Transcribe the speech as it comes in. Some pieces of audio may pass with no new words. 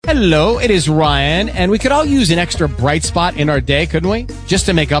Hello, it is Ryan, and we could all use an extra bright spot in our day, couldn't we? Just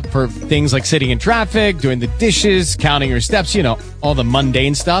to make up for things like sitting in traffic, doing the dishes, counting your steps, you know, all the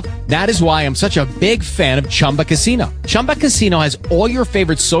mundane stuff. That is why I'm such a big fan of Chumba Casino. Chumba Casino has all your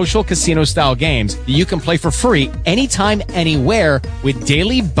favorite social casino-style games that you can play for free anytime, anywhere with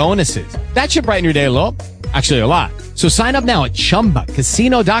daily bonuses. That should brighten your day a little. Actually, a lot. So sign up now at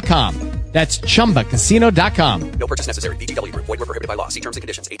ChumbaCasino.com. That's ChumbaCasino.com. No purchase necessary. VGW Group. Void where prohibited by law. See terms and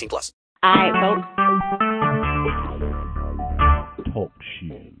conditions. 18+. All right, folks. Talk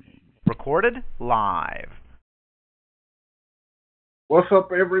shit. Recorded live. What's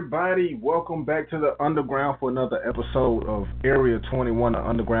up, everybody? Welcome back to the Underground for another episode of Area 21, the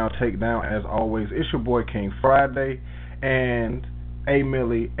Underground Takedown. As always, it's your boy King Friday, and A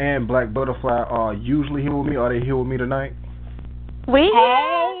Millie and Black Butterfly are usually here with me. Are they here with me tonight? We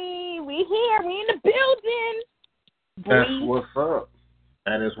here, we in the building. That's what's up.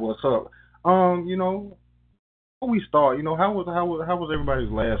 That is what's up. You know, before we start, you know, how was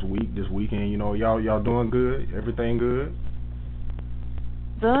everybody's last week, this weekend? You know, y'all doing good? Everything good?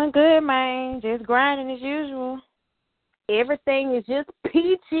 Doing good, man. Just grinding as usual. Everything is just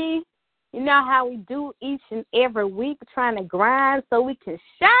peachy. You know how we do each and every week, trying to grind so we can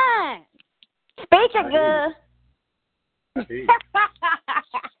shine. Speaking good.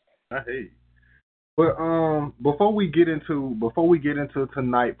 I hate. But before we get into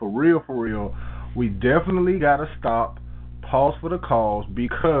tonight, for real, we definitely gotta stop, pause for the cause,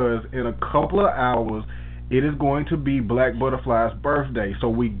 because in a couple of hours it is going to be Black Butterfly's birthday. So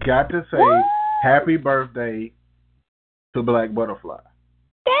we got to say happy birthday to Black Butterfly.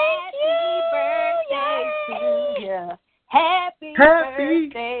 Thank you. Happy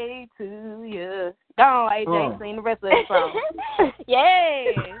birthday to you. Go on, AJ, sing the rest of the song.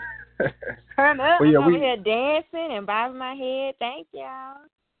 Yay. Turn up. Well, yeah, I'm over here dancing and bobbing my head. Thank y'all.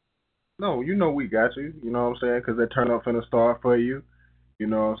 No, you know we got you. You know what I'm saying? Because that turn up finna start for you. You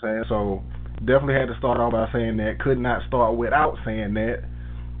know what I'm saying? So definitely had to start off by saying that. Could not start without saying that.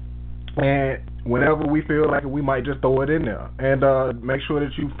 And whenever we feel like it, we might just throw it in there. And make sure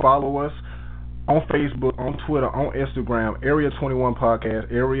that you follow us on Facebook, on Twitter, on Instagram, Area21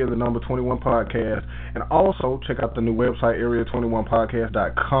 Podcast, Area the number 21 Podcast, and also check out the new website,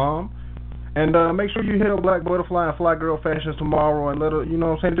 Area21Podcast.com. And make sure you hit up Black Butterfly and Fly Girl Fashions tomorrow and let her, you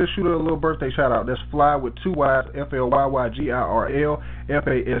know what I'm saying, just shoot her a little birthday shout out. That's Fly with 2 Y's, FLYYGIRL,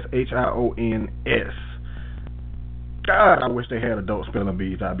 FASHIONS. God, I wish they had adult spelling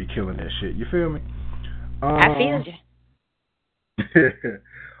bees. I'd be killing that shit. You feel me? I feel you.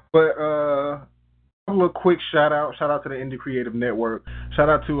 But a little quick shout out to the Indie Creative Network. Shout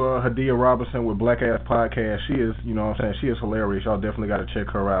out to Hadia Robinson with Black Ass Podcast. She is, you know what I'm saying, she is hilarious. Y'all definitely got to check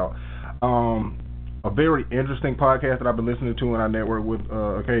her out. A very interesting podcast that I've been listening to in our network with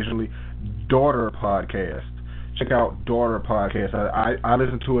occasionally, Daughter Podcast. Check out Daughter Podcast. I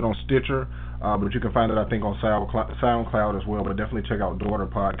listen to it on Stitcher, but you can find it, I think, on SoundCloud as well. But definitely check out Daughter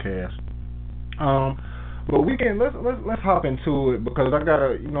Podcast. But let's hop into it, because I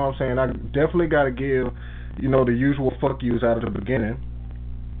gotta, you know what I'm saying, I definitely gotta give, you know, the usual fuck yous out of the beginning.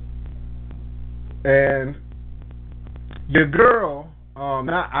 And your girl,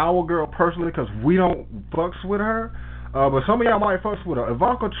 not our girl personally, because we don't fucks with her, but some of y'all might fucks with her.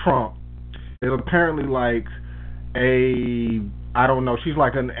 Ivanka Trump is apparently like I don't know, she's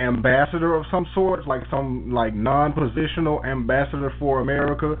like an ambassador of some sort, like some like non-positional ambassador for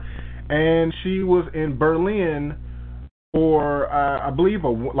America. And she was in Berlin for, I believe,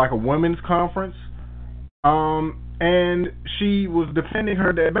 a women's conference. And she was defending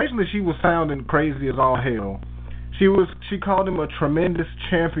her dad. Basically, she was sounding crazy as all hell. She called him a tremendous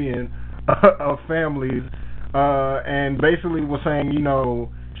champion of families, and basically was saying, you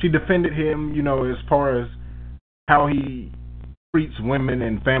know, she defended him, you know, as far as how he treats women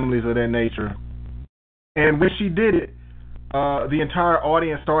and families of that nature. And when she did it, the entire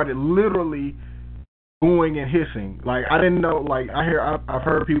audience started literally booing and hissing. Like, I didn't know, like, I've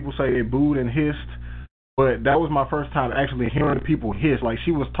heard people say they booed and hissed, but that was my first time actually hearing people hiss. Like,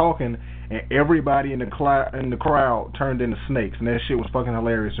 she was talking and everybody in the crowd turned into snakes, and that shit was fucking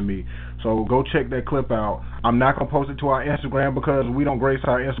hilarious to me. So go check that clip out. I'm not gonna post it to our Instagram because we don't grace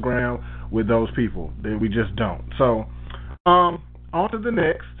our Instagram with those people. We just don't. So on to the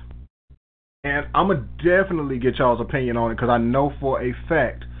next. And I'm going to definitely get y'all's opinion on it, because I know for a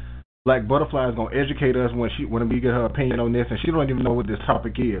fact Black Butterfly is going to educate us when we get her opinion on this, and she don't even know what this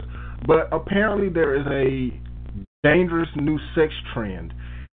topic is. But apparently there is a dangerous new sex trend,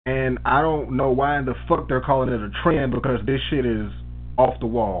 and I don't know why in the fuck they're calling it a trend, because this shit is off the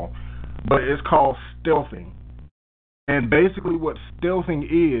wall. But it's called stealthing. And basically what stealthing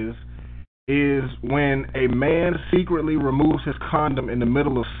is when a man secretly removes his condom in the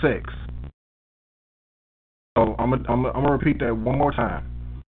middle of sex. So I'm gonna repeat that one more time.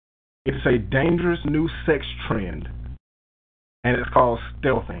 It's a dangerous new sex trend, and it's called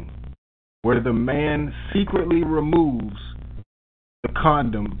stealthing, where the man secretly removes the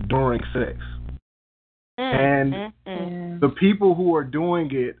condom during sex. And the people who are doing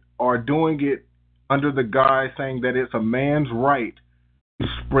it under the guise saying that it's a man's right to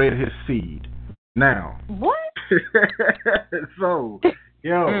spread his seed. Now, what? So,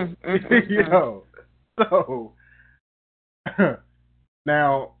 so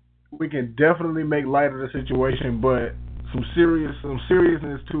now we can definitely make light of the situation, but some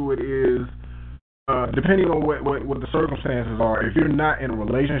seriousness to it is, depending on what the circumstances are. If you're not in a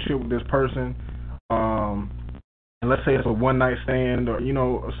relationship with this person, and let's say it's a one night stand or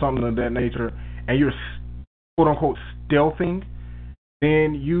something of that nature, and you're quote unquote stealthing,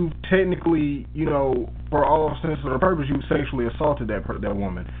 then you technically, for all intents and purposes, you sexually assaulted that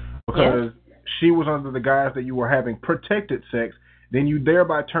woman because she was under the guise that you were having protected sex. Then you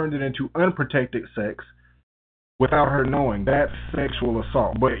thereby turned it into unprotected sex without her knowing. That's sexual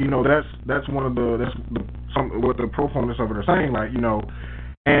assault. But that's one of what the proponents of it are saying.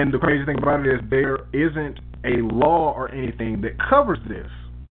 And the crazy thing about it is there isn't a law or anything that covers this.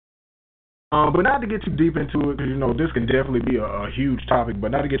 But not to get too deep into it, because this can definitely be a huge topic.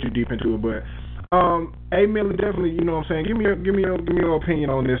 But not to get too deep into it, but hey, Millie, definitely, what I'm saying. Give me your opinion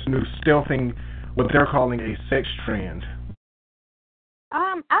on this new stealthing, what they're calling a sex trend.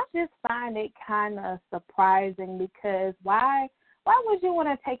 I just find it kind of surprising because why would you want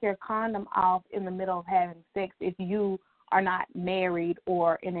to take your condom off in the middle of having sex if you are not married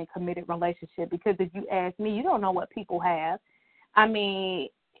or in a committed relationship? Because if you ask me, you don't know what people have. I mean,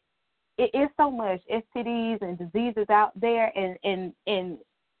 it's so much STDs and diseases out there, and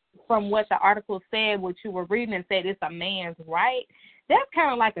from what the article said, what you were reading and said it's a man's right, that's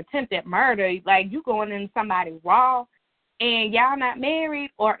kind of like attempted murder. Like you going in somebody raw and y'all not married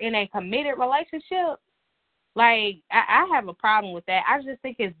or in a committed relationship. Like, I have a problem with that. I just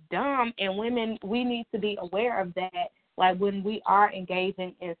think it's dumb, and women, we need to be aware of that. Like, when we are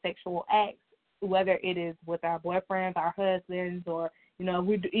engaging in sexual acts, whether it is with our boyfriends, our husbands, or,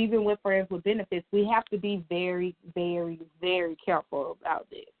 even with friends with benefits, we have to be very, very, very careful about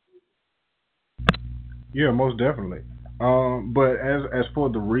this. Yeah, most definitely. But as for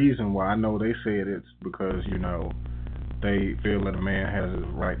the reason why, I know they said it's because, they feel that a man has a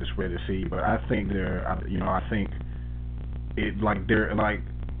right to spread his seed, but I think I think it like they're like.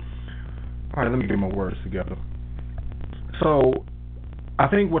 All right, let me get my words together. So, I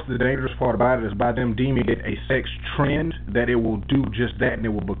think what's the dangerous part about it is by them deeming it a sex trend, that it will do just that, and it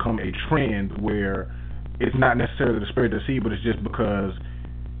will become a trend where it's not necessarily to spread the seed, but it's just because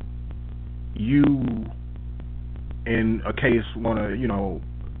you, in a case, want to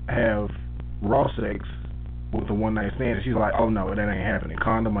have raw sex with a one night stand, and she's like, oh no, that ain't happening,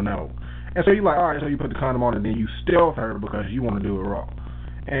 condom or no. And so you're like, all right, so you put the condom on and then you stealth her because you want to do it raw.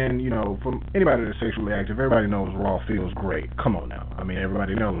 And from anybody that's sexually active, everybody knows raw feels great. Come on now, I mean,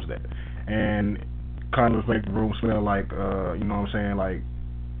 everybody knows that. And condoms make the room smell like like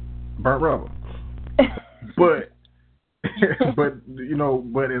burnt rubber. but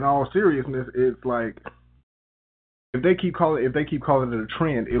but in all seriousness, it's like if they keep calling it a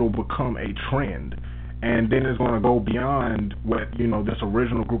trend, it'll become a trend. And then it's going to go beyond what, this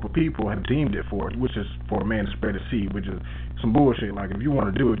original group of people have deemed it for, which is for a man to spread a seed, which is some bullshit. Like, if you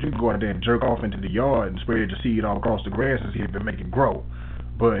want to do it, you can go out there and jerk off into the yard and spread your seed all across the grass and see if it make it grow.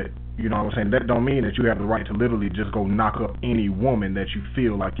 But, that don't mean that you have the right to literally just go knock up any woman that you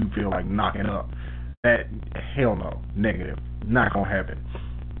feel like knocking up. That, hell no, negative. Not going to happen.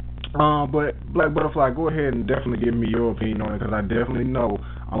 But Black Butterfly, go ahead and definitely give me your opinion on it, because I definitely know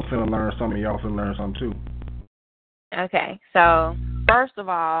I'm finna learn something, y'all finna learn something too. Okay, so first of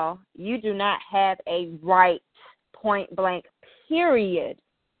all, you do not have a right, point blank, period,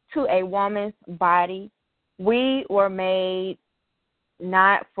 to a woman's body. We were made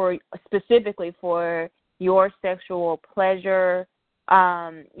not specifically for your sexual pleasure,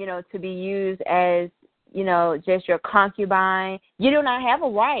 to be used as just your concubine. You do not have a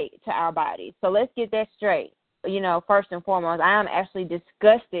right to our bodies. So let's get that straight. First and foremost, I am actually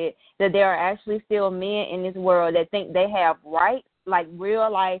disgusted that there are actually still men in this world that think they have rights, like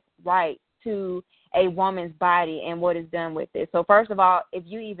real life rights to a woman's body and what is done with it. So first of all, if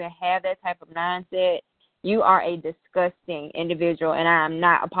you even have that type of mindset, you are a disgusting individual, and I am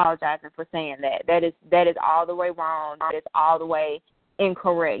not apologizing for saying that. That is all the way wrong. That is all the way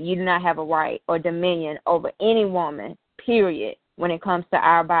incorrect. You do not have a right or dominion over any woman period, when it comes to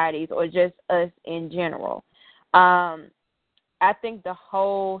our bodies or just us in general. I think the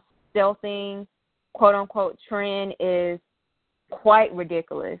whole stealthing, quote-unquote, trend is quite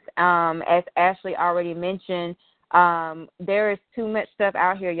ridiculous. As Ashley already mentioned, there is too much stuff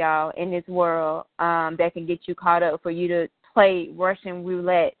out here, y'all, in this world that can get you caught up for you to play Russian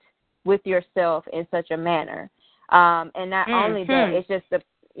roulette with yourself in such a manner. And not only that, it's just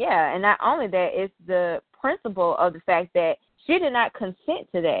and not only that, it's the principle of the fact that she did not consent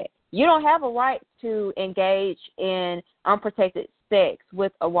to that. You don't have a right to engage in unprotected sex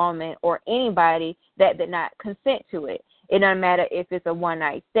with a woman or anybody that did not consent to it. It doesn't matter if it's a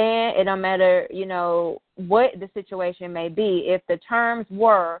one-night stand. It don't matter, what the situation may be. If the terms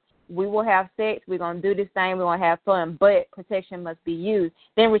were, we will have sex, we're going to do this thing, we're going to have fun, but protection must be used,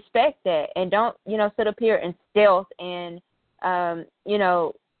 then respect that. And don't, sit up here and stealth and,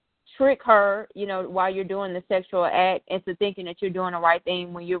 trick her, while you're doing the sexual act into thinking that you're doing the right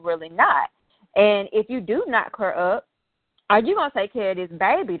thing when you're really not. And if you do knock her up, are you going to take care of this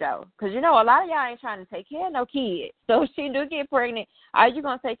baby, though? Because, a lot of y'all ain't trying to take care of no kids. So if she do get pregnant, are you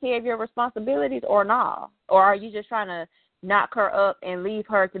going to take care of your responsibilities or not? Or are you just trying to knock her up and leave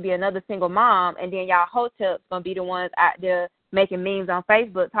her to be another single mom, and then y'all hoteps going to be the ones out there making memes on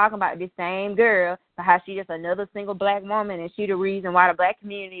Facebook talking about this same girl, for how she just another single black woman and she the reason why the black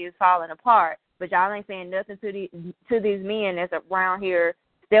community is falling apart. But y'all ain't saying nothing to these men that's around here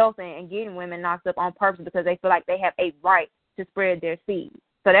stealthing and getting women knocked up on purpose because they feel like they have a right to spread their seed.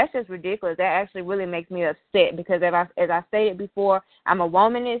 So that's just ridiculous. That actually really makes me upset because as I stated before, I'm a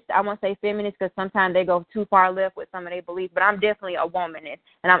womanist. I won't say feminist because sometimes they go too far left with some of their beliefs, but I'm definitely a womanist,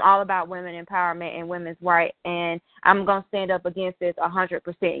 and I'm all about women empowerment and women's rights, and I'm going to stand up against this 100%.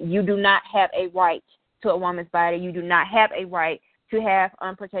 You do not have a right to a woman's body. You do not have a right to have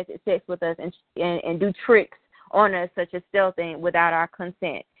unprotected sex with us and do tricks on us such as stealthing without our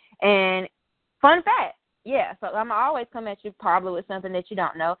consent. And fun fact, yeah, so I'm always come at you probably with something that you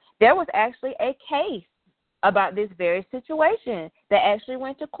don't know. There was actually a case about this very situation that actually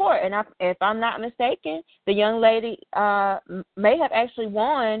went to court. And if I'm not mistaken, the young lady may have actually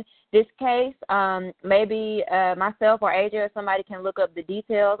won this case. Maybe myself or AJ or somebody can look up the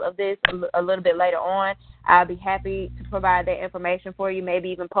details of this a little bit later on. I'll be happy to provide that information for you, maybe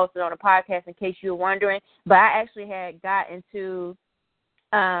even post it on a podcast in case you're wondering. But I actually had got into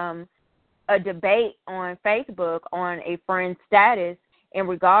a debate on Facebook on a friend's status in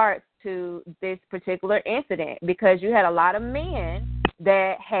regards to this particular incident, because you had a lot of men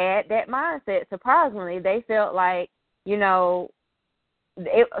that had that mindset. Surprisingly, they felt like,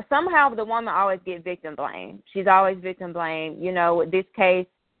 somehow the woman always gets victim blamed. She's always victim blamed. With this case,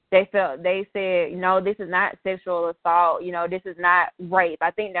 they said, no, this is not sexual assault. This is not rape.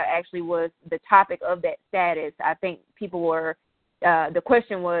 I think that actually was the topic of that status. I think people were the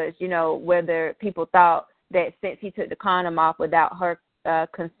question was, whether people thought that since he took the condom off without her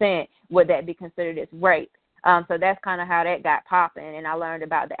consent, would that be considered as rape? So that's kind of how that got popping, and I learned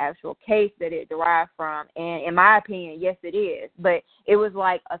about the actual case that it derived from. And in my opinion, yes, it is. But it was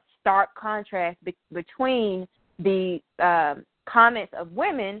like a stark contrast between the comments of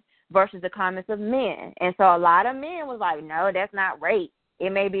women versus the comments of men. And so a lot of men was like, no, that's not rape. It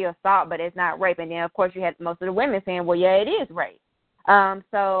may be assault, but it's not rape. And then, of course, you had most of the women saying, well, yeah, it is rape.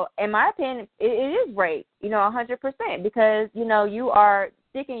 So in my opinion, it is rape, 100%, because, you are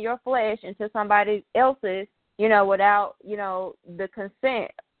sticking your flesh into somebody else's, without, the consent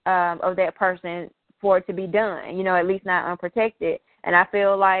of that person for it to be done, at least not unprotected. And I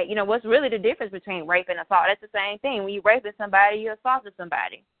feel like, what's really the difference between rape and assault? That's the same thing. When you raping somebody, you assaulted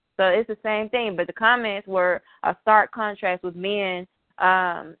somebody. So it's the same thing. But the comments were a stark contrast with men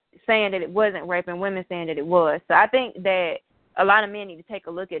saying that it wasn't rape and women saying that it was. So I think that a lot of men need to take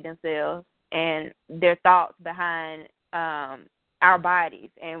a look at themselves and their thoughts behind our bodies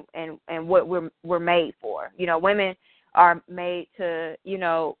and what we're made for. Women are made to,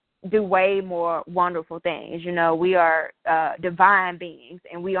 do way more wonderful things. We are divine beings,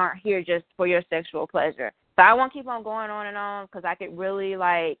 and we aren't here just for your sexual pleasure. So I won't keep on going on and on because I could really,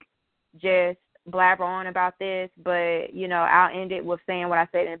 just blabber on about this. But, I'll end it with saying what I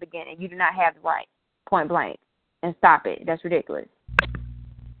said in the beginning. You do not have the right, point blank. And stop it. That's ridiculous.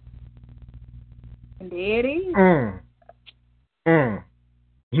 Daddy? Now,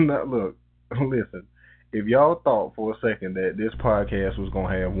 look, listen. If y'all thought for a second that this podcast was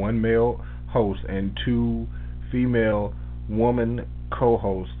going to have one male host and two female woman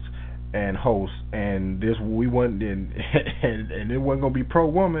co-hosts and hosts, and this we wasn't and it wasn't going to be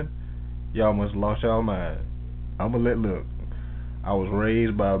pro-woman, y'all must lost y'all mind. I'm going to I was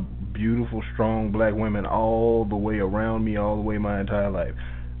raised by beautiful, strong black women all the way around me, all the way my entire life.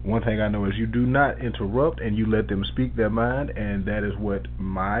 One thing I know is you do not interrupt and you let them speak their mind, and that is what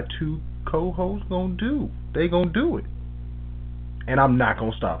my two co-hosts gonna do. They gonna do it, and I'm not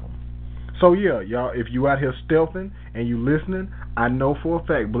gonna stop them. So yeah, y'all, if you out here stealthing and you listening, I know for a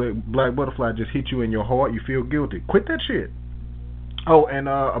fact Black Butterfly just hit you in your heart. You feel guilty. Quit that shit. Oh, and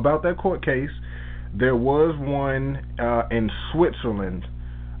about that court case, there was one in Switzerland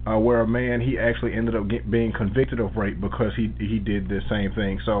where a man, he actually ended up being convicted of rape because he did the same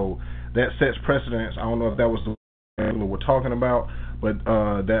thing. So that sets precedence. I don't know if that was the one we're talking about, but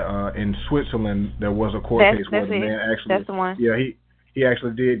that in Switzerland there was a court case where the man actually, that's the one. Yeah, he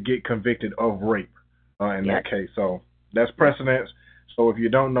actually did get convicted of rape in that case. So that's precedence. So if you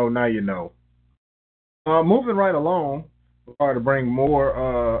don't know, now you know. Moving right along, we're going to bring more.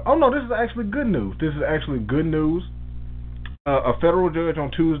 Oh no, this is actually good news. A federal judge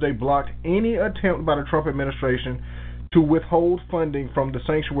on Tuesday blocked any attempt by the Trump administration to withhold funding from the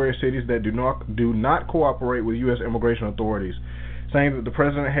sanctuary cities that do not cooperate with U.S. immigration authorities, saying that the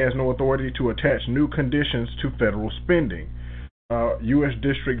president has no authority to attach new conditions to federal spending. U.S.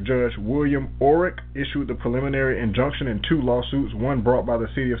 District Judge William Orrick issued the preliminary injunction in two lawsuits, one brought by the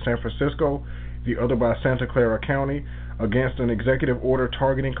city of San Francisco, the other by Santa Clara County, against an executive order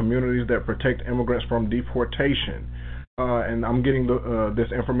targeting communities that protect immigrants from deportation. And I'm getting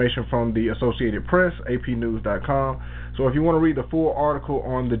this information from the Associated Press, apnews.com. So if you want to read the full article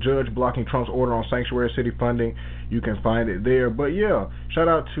on the judge blocking Trump's order on sanctuary city funding, you can find it there. But yeah, shout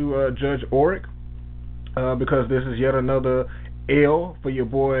out to Judge Orrick because this is yet another L for your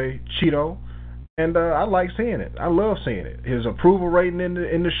boy Cheeto. And I like seeing it. I love seeing it. His approval rating in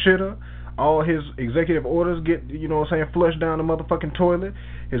the shitter. All his executive orders get, flushed down the motherfucking toilet.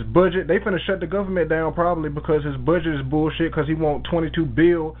 His budget, they finna shut the government down probably because his budget is bullshit because he want $22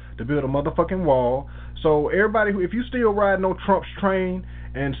 billion to build a motherfucking wall. So everybody, if you still riding on Trump's train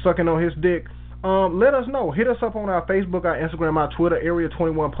and sucking on his dick, let us know. Hit us up on our Facebook, our Instagram, our Twitter,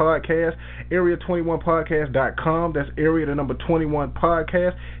 Area21 Podcast, Area21Podcast.com. That's Area the number 21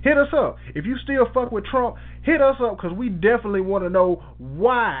 Podcast. Hit us up. If you still fuck with Trump, hit us up because we definitely want to know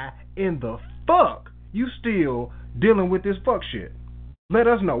why in the fuck you still dealing with this fuck shit. Let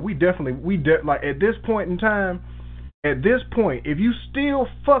us know. Like at this point in time, if you still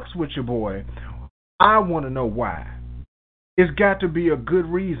fucks with your boy, I want to know why. It's got to be a good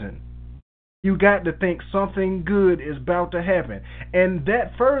reason. You got to think something good is about to happen. And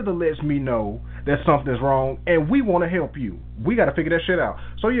that further lets me know that something's wrong, and we want to help you. We got to figure that shit out.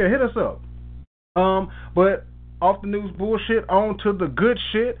 So yeah, hit us up. But off the news bullshit, on to the good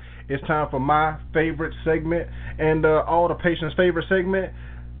shit. It's time for my favorite segment and all the patients' favorite segment,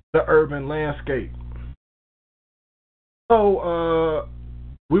 the urban landscape. So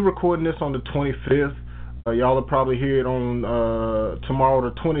we're recording this on the 25th. Y'all will probably hear it on tomorrow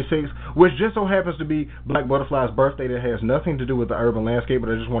the 26th, which just so happens to be Black Butterfly's birthday. That has nothing to do with the urban landscape, but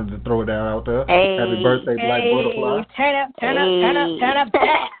I just wanted to throw it out there. Hey, happy birthday, Black Butterfly. Turn up.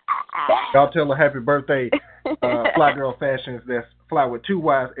 Y'all tell her happy birthday, Fly Girl Fashions. That's Fly with two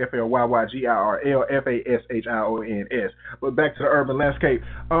Y's, FLYYGIRL, FASHIONS. But back to the urban landscape.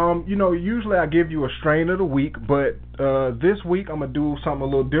 Usually I give you a strain of the week, but this week I'm going to do something a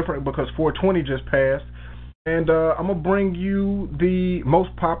little different because 420 just passed. And I'm going to bring you the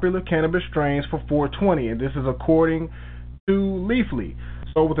most popular cannabis strains for 420, and this is according to Leafly.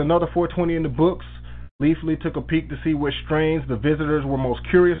 So with another 420 in the books, Leafly took a peek to see which strains the visitors were most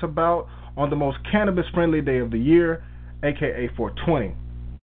curious about on the most cannabis-friendly day of the year, aka 420.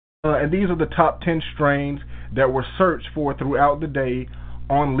 And these are the top 10 strains that were searched for throughout the day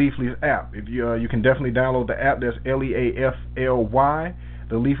on Leafly's app. If you can definitely download the app. That's Leafly,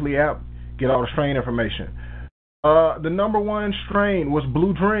 the Leafly app. Get all the strain information. The number one strain was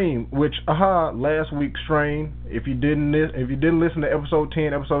Blue Dream, which last week's strain. If you didn't listen to episode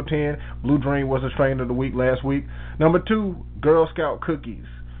 10, Blue Dream was a strain of the week last week. Number 2, Girl Scout Cookies.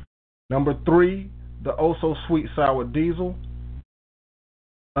 Number 3, the Oh So Sweet Sour Diesel.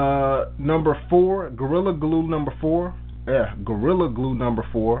 Number 4, Gorilla Glue number 4. Yeah, Gorilla Glue number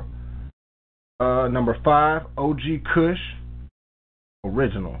 4. Number 5, OG Kush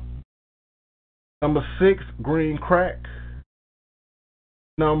Original. Number 6, Green Crack.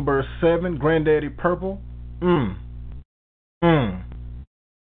 Number 7, Granddaddy Purple. You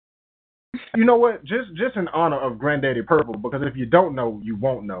know what? Just in honor of Granddaddy Purple, because if you don't know, you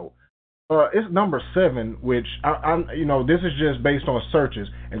won't know. It's number 7, which I'm this is just based on searches.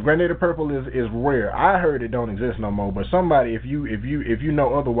 And Granddaddy Purple is rare. I heard it don't exist no more. But somebody, if you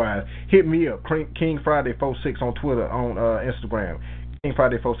know otherwise, hit me up. King Friday 46 on Twitter, on Instagram. King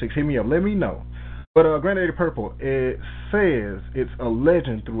Friday 46. Hit me up. Let me know. But Granddaddy Purple, it says it's a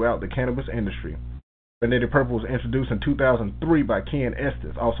legend throughout the cannabis industry. Granddaddy Purple was introduced in 2003 by Ken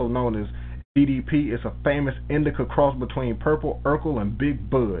Estes, also known as DDP. It's a famous indica cross between Purple, Urkel, and Big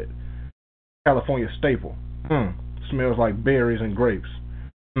Bud. California staple. Smells like berries and grapes.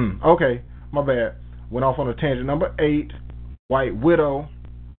 Okay, my bad. Went off on a tangent. Number 8, White Widow.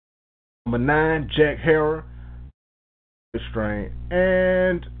 Number 9, Jack Harrer. Good strain.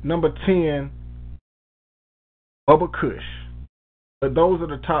 And number 10, Bubba Kush. But those are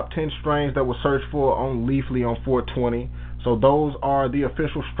the top 10 strains that were searched for on Leafly on 420. So those are the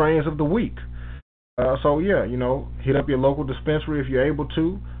official strains of the week. So yeah, hit up your local dispensary if you're able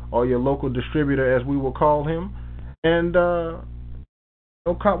to, or your local distributor, as we will call him, and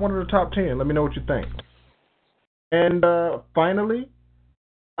cop one of the top 10. Let me know what you think. And finally,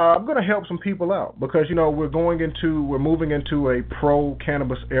 I'm gonna help some people out because we're moving into a pro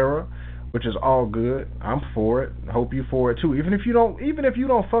cannabis era, which is all good. I'm for it. I hope you for it too. Even if you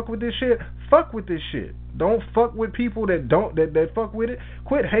don't fuck with this shit, fuck with this shit. Don't fuck with people that fuck with it.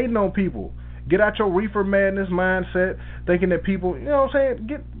 Quit hating on people. Get out your reefer madness mindset, thinking that people,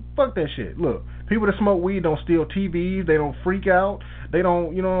 fuck that shit. Look, people that smoke weed don't steal TVs, they don't freak out, they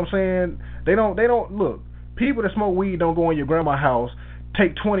don't, they don't, look, people that smoke weed don't go in your grandma's house,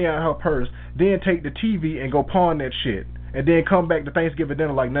 take 20 out of her purse, then take the TV and go pawn that shit, and then come back to Thanksgiving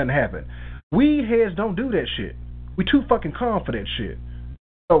dinner like nothing happened. Weed heads don't do that shit. We too fucking calm for that shit.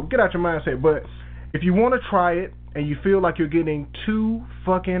 So get out your mindset. But if you want to try it and you feel like you're getting too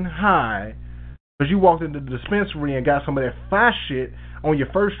fucking high because you walked into the dispensary and got some of that fire shit on your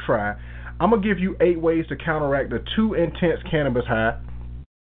first try, I'm going to give you 8 ways to counteract the too intense cannabis high.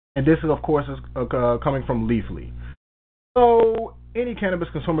 And this is, of course, coming from Leafly. So any cannabis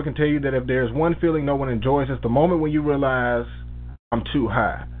consumer can tell you that if there's one feeling no one enjoys, it's the moment when you realize I'm too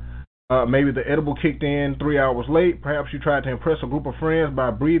high. Maybe the edible kicked in 3 hours late. Perhaps you tried to impress a group of friends by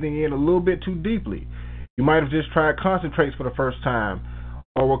breathing in a little bit too deeply. You might have just tried concentrates for the first time,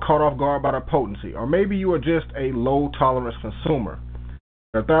 or were caught off guard by the potency. Or maybe you are just a low-tolerance consumer.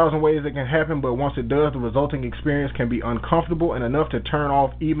 There are 1,000 ways it can happen, but once it does, the resulting experience can be uncomfortable and enough to turn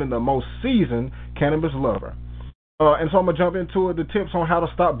off even the most seasoned cannabis lover. And so I'm going to jump into it, the tips on how to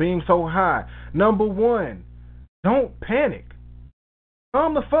stop being so high. Number 1, don't panic.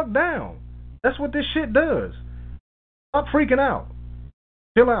 Calm the fuck down. That's what this shit does. Stop freaking out.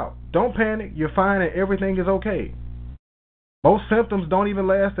 Chill out. Don't panic. You're fine and everything is okay. Most symptoms don't even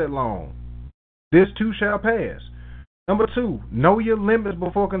last that long. This too shall pass. Number 2, know your limits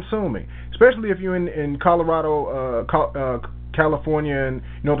before consuming. Especially if you're in Colorado, California, and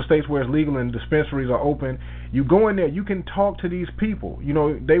the states where it's legal and dispensaries are open. You go in there, you can talk to these people.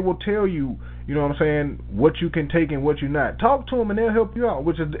 They will tell you, what you can take and what you're not. Talk to them and they'll help you out,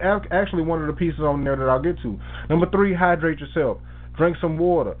 which is actually one of the pieces on there that I'll get to. Number 3, hydrate yourself. Drink some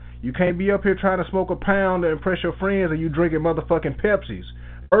water. You can't be up here trying to smoke a pound to impress your friends and you drinking motherfucking Pepsis.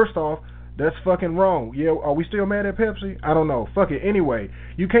 First off, that's fucking wrong. Yeah, are we still mad at Pepsi? I don't know. Fuck it. Anyway,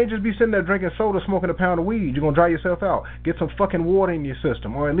 you can't just be sitting there drinking soda, smoking a pound of weed. You're going to dry yourself out. Get some fucking water in your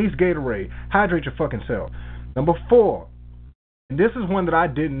system, or at least Gatorade. Hydrate your fucking self. Number 4, and this is one that I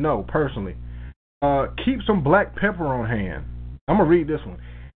didn't know personally, keep some black pepper on hand. I'm going to read this one.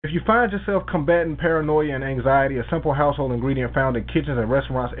 If you find yourself combating paranoia and anxiety, a simple household ingredient found in kitchens and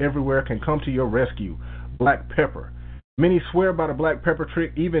restaurants everywhere can come to your rescue. Black pepper. Many swear by the black pepper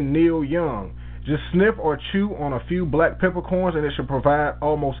trick, even Neil Young. Just sniff or chew on a few black peppercorns and it should provide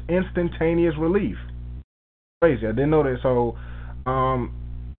almost instantaneous relief. Crazy, I didn't know that. So,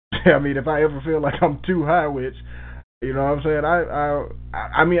 if I ever feel like I'm too high, which, you know what I'm saying,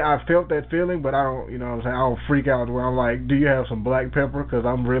 I felt that feeling, but I don't, I don't freak out where I'm like, do you have some black pepper? Because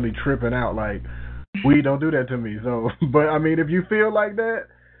I'm really tripping out. Like, weed don't do that to me. So, but if you feel like that,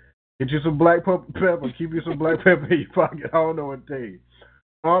 get you some black pepper. Keep you some black pepper in your pocket. I don't know what to tell you.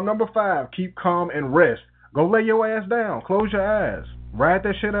 Number 5, keep calm and rest. Go lay your ass down. Close your eyes. Ride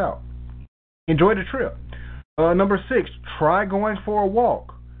that shit out. Enjoy the trip. Number 6, try going for a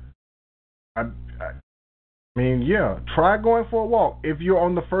walk. Try going for a walk if you're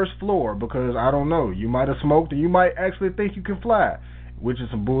on the first floor, because I don't know, you might have smoked and you might actually think you can fly, which is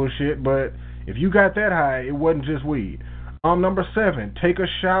some bullshit, but if you got that high, it wasn't just weed. Number 7, take a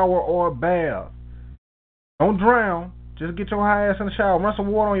shower or a bath. Don't drown. Just get your high ass in the shower. Run some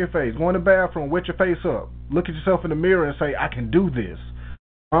water on your face. Go in the bathroom. Wet your face up. Look at yourself in the mirror and say, I can do this.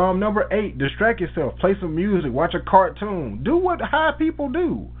 Number 8, distract yourself. Play some music. Watch a cartoon. Do what high people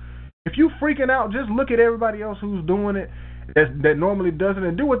do. If you freaking out, just look at everybody else who's doing it that normally doesn't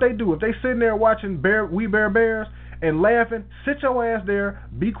and do what they do. If they sitting there watching We Bare Bears and laughing, sit your ass there,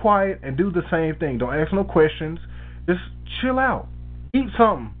 be quiet, and do the same thing. Don't ask no questions. Just chill out. Eat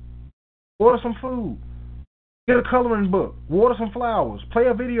something. Order some food. Get a coloring book. Water some flowers. Play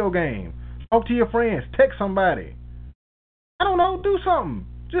a video game. Talk to your friends. Text somebody. I don't know. Do something.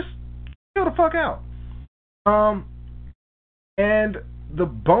 Just chill the fuck out. And the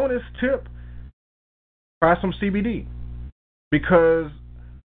bonus tip, try some CBD. Because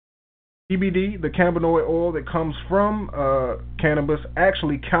CBD, the cannabinoid oil that comes from cannabis,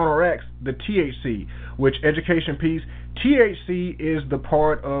 actually counteracts the THC, which, education piece, THC is the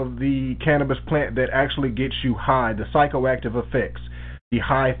part of the cannabis plant that actually gets you high, the psychoactive effects, the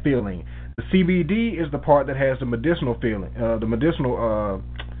high feeling. The CBD is the part that has the medicinal feeling, the medicinal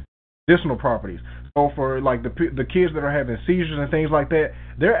properties. So for like the kids that are having seizures and things like that,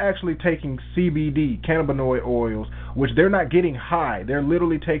 they're actually taking CBD, cannabinoid oils, which they're not getting high. They're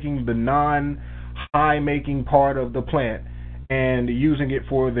literally taking the non-high making part of the plant and using it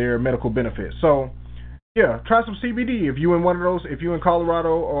for their medical benefits. So yeah, try some CBD. If you're in one of those, if you're in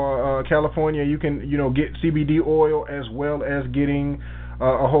Colorado or California, you can get CBD oil as well as getting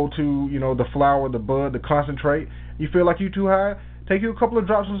a hold to the flower, the bud, the concentrate. You feel like you're too high? Take you a couple of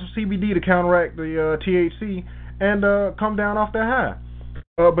drops of some CBD to counteract the THC and come down off that high.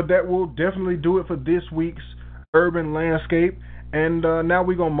 But that will definitely do it for this week's Urban Landscape. And now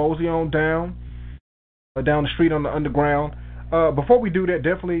we're going to mosey on down the street on the underground. Before we do that,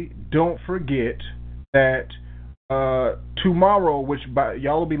 definitely don't forget that tomorrow, which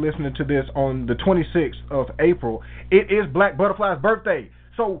y'all will be listening to this on the 26th of April, it is Black Butterfly's birthday.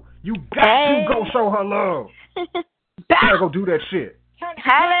 So you got to go show her love. You gotta go do that shit.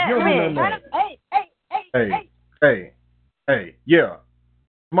 Hey, yeah.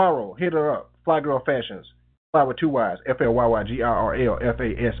 Tomorrow, hit her up. Fly Girl Fashions. Fly with 2 Y's. FLYYGIRL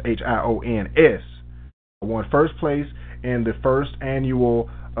FASHIONS. Won first place in the first annual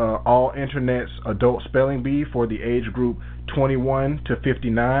All Internet's Adult Spelling Bee for the age group 21 to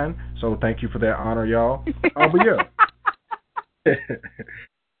 59. So thank you for that honor, y'all.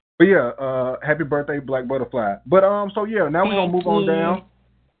 But yeah, happy birthday, Black Butterfly. But so yeah, now we're gonna move on down,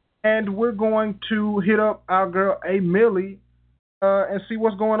 and we're going to hit up our girl A Millie and see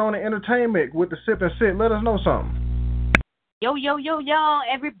what's going on in entertainment with the Sip and Sit. Let us know something. Yo,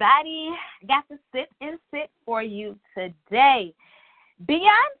 everybody, got the Sip and Sit for you today.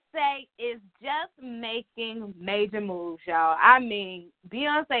 Beyonce is just making major moves, y'all. I mean,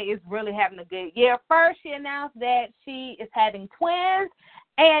 Beyonce is really having a good year. First, she announced that she is having twins.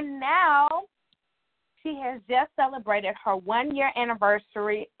 And now she has just celebrated her 1-year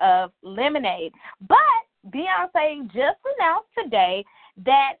anniversary of Lemonade. But Beyonce just announced today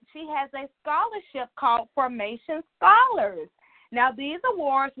that she has a scholarship called Formation Scholars. Now, these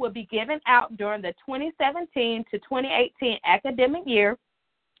awards will be given out during the 2017 to 2018 academic year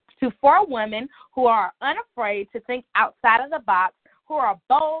to 4 women who are unafraid to think outside of the box, who are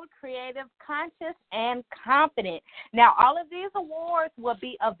bold, creative, conscious, and confident. Now, all of these awards will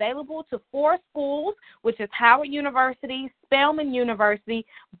be available to 4 schools, which is Howard University, Spelman University,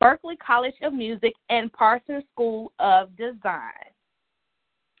 Berklee College of Music, and Parsons School of Design.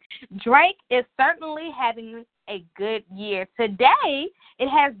 Drake is certainly having a good year. Today, it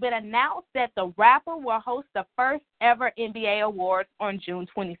has been announced that the rapper will host the first ever NBA Awards on June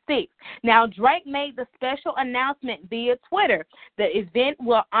 26th. Now, Drake made the special announcement via Twitter. The event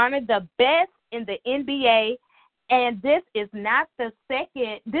will honor the best in the NBA, and this is not the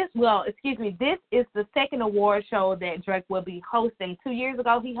second, this is the second award show that Drake will be hosting. 2 years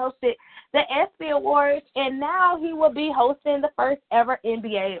ago, he hosted the ESPY Awards, and now he will be hosting the first ever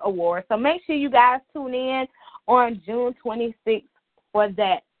NBA Awards. So make sure you guys tune in on June 26th for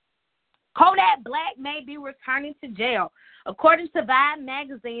that. Kodak Black may be returning to jail. According to Vibe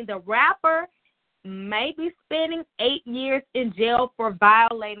magazine, the rapper may be spending 8 years in jail for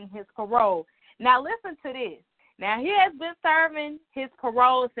violating his parole. Now listen to this. Now, he has been serving his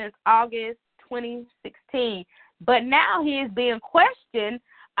parole since August 2016, but now he is being questioned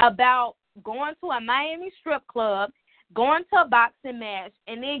about going to a Miami strip club, going to a boxing match,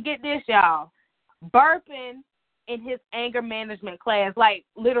 and then get this, y'all, burping in his anger management class, like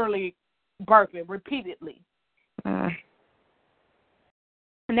literally burping repeatedly. Now,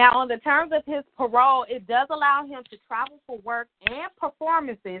 on the terms of his parole, it does allow him to travel for work and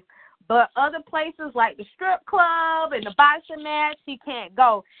performances, But other places like the strip club and the boxing match, he can't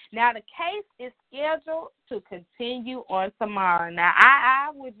go. Now, the case is scheduled to continue on tomorrow. Now, I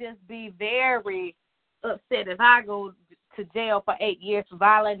would just be very upset if I go to jail for 8 years for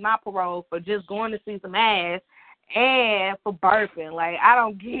violating my parole for just going to see some ass and for burping. Like, I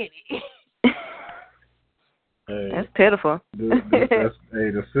don't get it. Hey, That's pitiful. The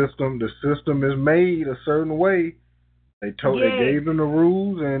system is made a certain way. They gave them the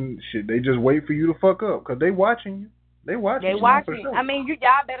rules and shit. They just wait for you to fuck up because they watching you. They watching. Sure. I mean,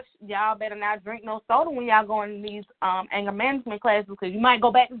 y'all better not drink no soda when y'all going in these anger management classes because you might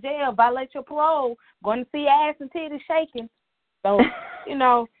go back to jail, violate your parole, going to see ass and titties shaking. So you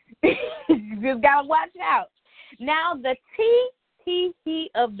just gotta watch out. Now the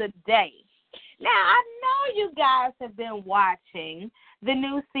TTT of the day. Now, I know you guys have been watching the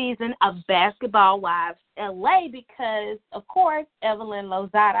new season of Basketball Wives LA because, of course, Evelyn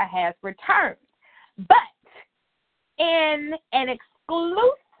Lozada has returned. But in an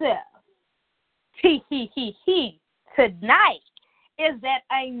exclusive tonight is that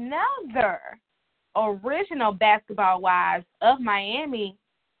another original Basketball Wives of Miami.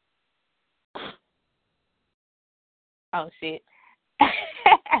 Oh, shit.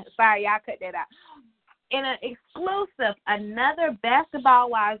 Sorry, y'all cut that out. In an exclusive, another Basketball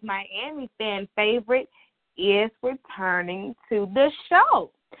Wives Miami fan favorite is returning to the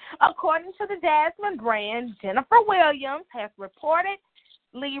show. According to the Jasmine brand, Jennifer Williams has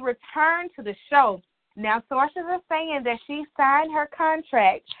reportedly returned to the show. Now, sources are saying that she signed her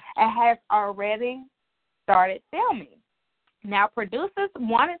contract and has already started filming. Now, producers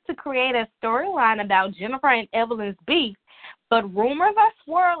wanted to create a storyline about Jennifer and Evelyn's beef, but rumors are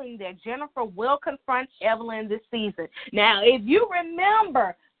swirling that Jennifer will confront Evelyn this season. Now, if you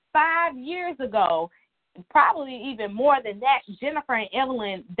remember 5 years ago, probably even more than that, Jennifer and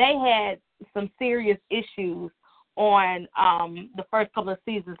Evelyn, they had some serious issues on the first couple of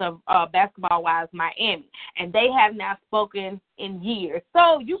seasons of Basketball Wives Miami, and they have not spoken in years.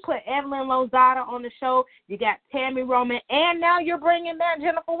 So you put Evelyn Lozada on the show, you got Tammy Roman, and now you're bringing back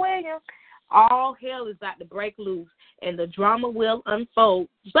Jennifer Williams. All hell is about to break loose, and the drama will unfold.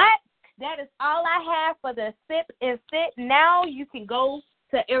 But that is all I have for the Sip and Sit. Now you can go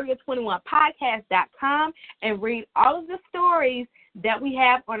to Area21Podcast.com and read all of the stories that we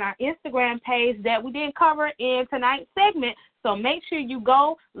have on our Instagram page that we didn't cover in tonight's segment. So make sure you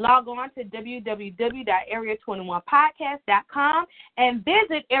go log on to www.area21podcast.com and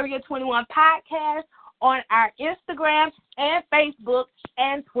visit Area21 Podcast on our Instagram and Facebook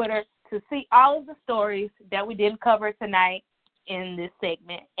and Twitter to see all of the stories that we didn't cover tonight in this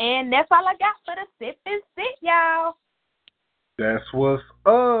segment. And that's all I got for the Sip and Sit, y'all. That's what's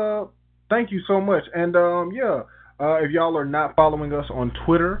up. Thank you so much. And if y'all are not following us on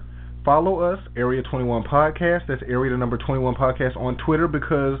Twitter, follow us, Area 21 Podcast. That's Area 21 Podcast on Twitter,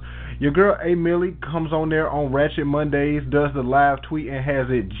 because your girl A Millie comes on there on Ratchet Mondays, does the live tweet, and has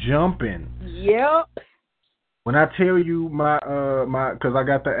it jumping. Yep. When I tell you my because I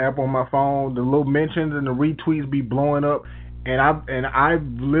got the app on my phone, the little mentions and the retweets be blowing up, and I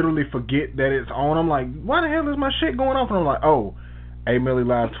literally forget that it's on. I'm like, why the hell is my shit going off? And I'm like, oh, A Millie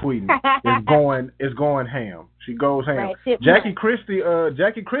live tweeting. It's going ham. She goes ham. Right, Jackie Christie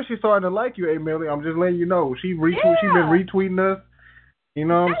starting to like you, A Millie. I'm just letting you know. She's been retweeting us. You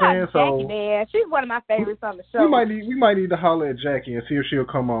know what I'm saying? Jackie, man. She's one of my favorites on the show. We might need to holler at Jackie and see if she'll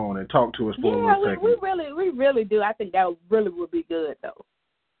come on and talk to us for a little second. we really do. I think that really would be good, though.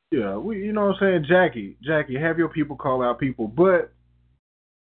 Yeah, you know what I'm saying? Jackie, have your people call out people. But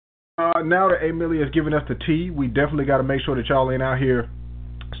now that A Millie has given us the tea, we definitely got to make sure that y'all ain't out here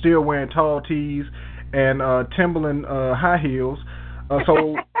still wearing tall tees and Timberland high heels.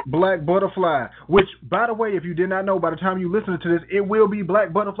 So Black Butterfly, which, by the way, if you did not know, by the time you listen to this, it will be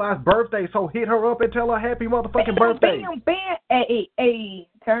Black Butterfly's birthday. So hit her up and tell her happy motherfucking birthday. Bam. Hey,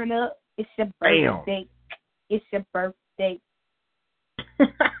 turn up. It's your birthday. It's your birthday.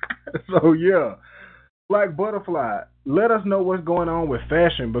 So, yeah, Black Butterfly, let us know what's going on with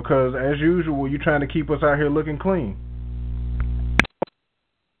fashion, because, as usual, you're trying to keep us out here looking clean.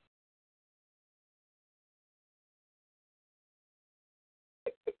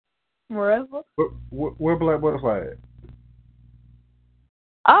 Marissa? Where Black Butterfly at?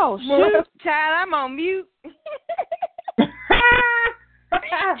 Oh, shoot, child, I'm on mute.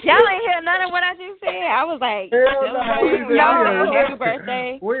 Y'all ain't hear none of what I just said. I was like, y'all happy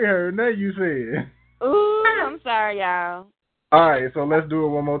birthday. We heard nothing you said. Ooh, I'm sorry, y'all. All right, so let's do it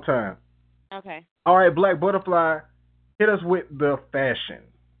one more time. Okay. All right, Black Butterfly, hit us with the fashion.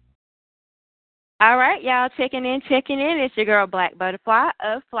 All right, y'all, checking in. It's your girl, Black Butterfly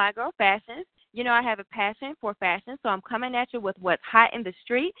of Fly Girl Fashions. You know I have a passion for fashion, so I'm coming at you with what's hot in the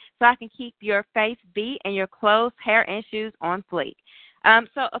street so I can keep your face beat and your clothes, hair, and shoes on fleek.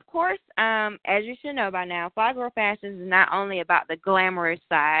 So, of course, as you should know by now, Fly Girl Fashions is not only about the glamorous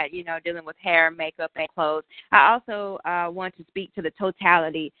side, you know, dealing with hair, makeup, and clothes. I also want to speak to the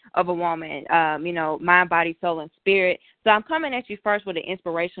totality of a woman, you know, mind, body, soul, and spirit. So I'm coming at you first with an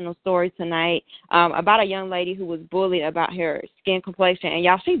inspirational story tonight about a young lady who was bullied about her skin complexion. And,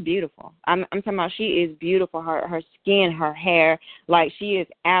 y'all, she's beautiful. I'm talking about she is beautiful, her skin, her hair. Like, she is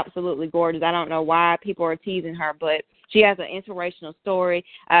absolutely gorgeous. I don't know why people are teasing her, but she has an inspirational story.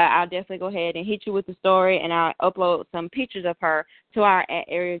 I'll definitely go ahead and hit you with the story, and I'll upload some pictures of her to our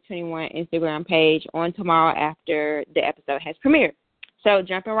 @Area21 Instagram page on tomorrow after the episode has premiered. So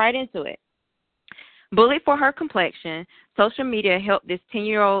jumping right into it. Bullied for her complexion, social media helped this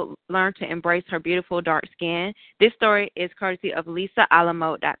 10-year-old learn to embrace her beautiful dark skin. This story is courtesy of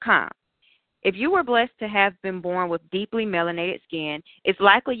LisaAlamo.com. If you were blessed to have been born with deeply melanated skin, it's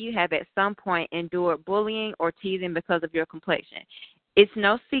likely you have at some point endured bullying or teasing because of your complexion. It's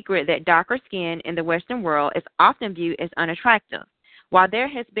no secret that darker skin in the Western world is often viewed as unattractive. While there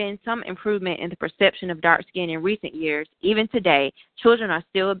has been some improvement in the perception of dark skin in recent years, even today, children are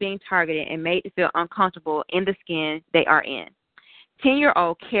still being targeted and made to feel uncomfortable in the skin they are in.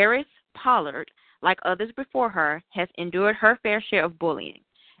 10-year-old Karis Pollard, like others before her, has endured her fair share of bullying.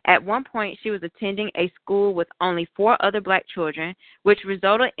 At one point, she was attending a school with only 4 other black children, which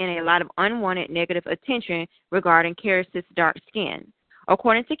resulted in a lot of unwanted negative attention regarding Karis' dark skin.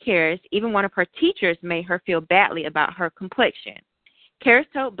 According to Karis, even one of her teachers made her feel badly about her complexion. Karis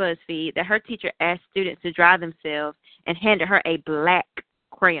told BuzzFeed that her teacher asked students to draw themselves and handed her a black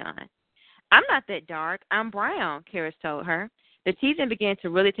crayon. "I'm not that dark. I'm brown," Karis told her. The teasing began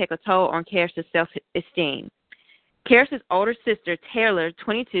to really take a toll on Karis' self-esteem. Karis' older sister, Taylor,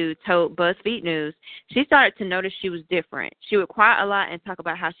 22, told BuzzFeed News she started to notice she was different. She would cry a lot and talk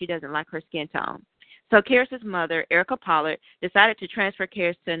about how she doesn't like her skin tone. So Karis' mother, Erica Pollard, decided to transfer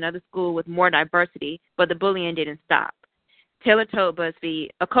Karis to another school with more diversity, but the bullying didn't stop. Taylor told BuzzFeed,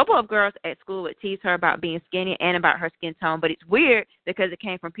 "A couple of girls at school would tease her about being skinny and about her skin tone, but it's weird because it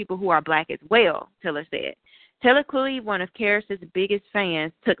came from people who are black as well," Taylor said. Taylor, clearly one of Karis' biggest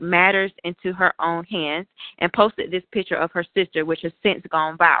fans, took matters into her own hands and posted this picture of her sister, which has since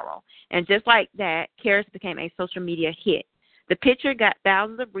gone viral. And just like that, Karis became a social media hit. The picture got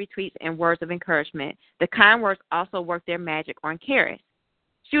thousands of retweets and words of encouragement. The kind words also worked their magic on Karis.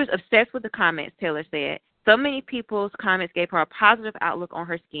 She was obsessed with the comments, Taylor said. So many people's comments gave her a positive outlook on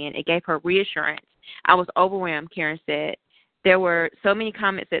her skin. It gave her reassurance. "I was overwhelmed," Karen said. "There were so many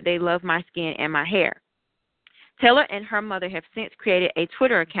comments that they loved my skin and my hair." Taylor and her mother have since created a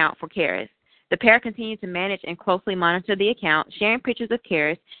Twitter account for Karis. The pair continue to manage and closely monitor the account, sharing pictures of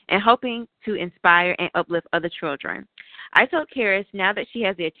Karis and hoping to inspire and uplift other children. "I told Karis now that she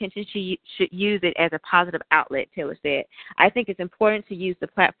has the attention, she should use it as a positive outlet," Taylor said. "I think it's important to use the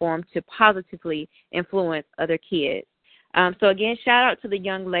platform to positively influence other kids." So, again, shout out to the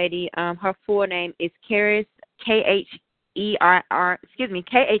young lady. Her full name is Karis, Kheris. I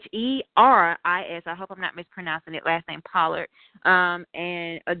hope I'm not mispronouncing it. Last name Pollard.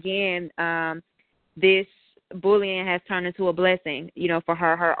 And again, this bullying has turned into a blessing, you know, for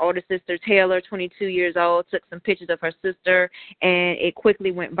her. Her older sister, Taylor, 22 years old, took some pictures of her sister, and it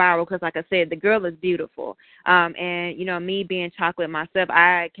quickly went viral because, like I said, the girl is beautiful. And, you know, me being chocolate myself,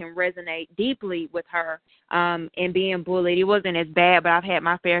 I can resonate deeply with her in being bullied. It wasn't as bad, but I've had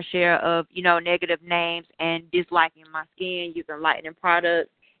my fair share of, you know, negative names and disliking my skin, using lightening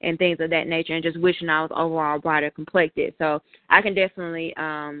products and things of that nature, and just wishing I was overall brighter complected. So I can definitely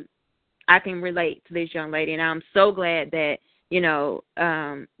I can relate to this young lady, and I'm so glad that, you know,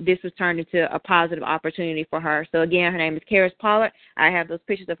 this was turned into a positive opportunity for her. So, again, her name is Karis Pollard. I have those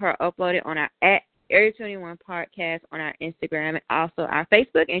pictures of her uploaded on our @Area21 podcast on our Instagram and also our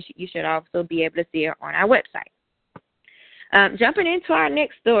Facebook, and you should also be able to see her on our website. Jumping into our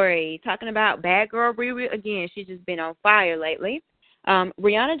next story, talking about Bad Girl Riri again. She's just been on fire lately.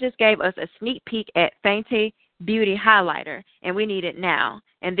 Rihanna just gave us a sneak peek at Fenty Beauty Highlighter, and we need it now.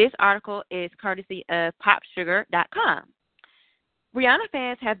 And this article is courtesy of PopSugar.com. Rihanna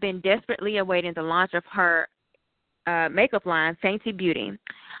fans have been desperately awaiting the launch of her makeup line, Fenty Beauty.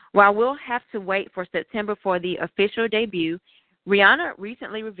 While we'll have to wait for September for the official debut, Rihanna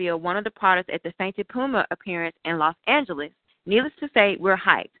recently revealed one of the products at the Fenty Puma appearance in Los Angeles. Needless to say, we're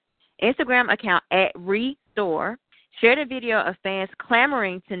hyped. Instagram account @Restore shared a video of fans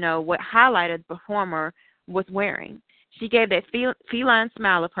clamoring to know what highlighter the performer was wearing. She gave that feline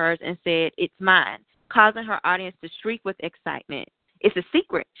smile of hers and said, "It's mine," causing her audience to shriek with excitement. "It's a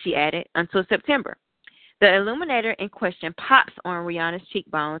secret," she added, "until September." The illuminator in question pops on Rihanna's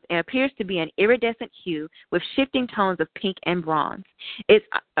cheekbones and appears to be an iridescent hue with shifting tones of pink and bronze. It's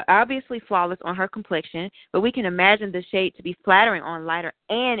obviously flawless on her complexion, but we can imagine the shade to be flattering on lighter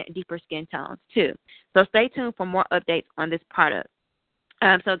and deeper skin tones, too. So stay tuned for more updates on this product.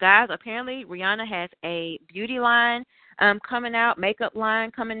 So, guys, apparently Rihanna has a beauty line coming out, makeup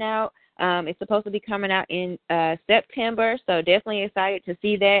line coming out. It's supposed to be coming out in September, so definitely excited to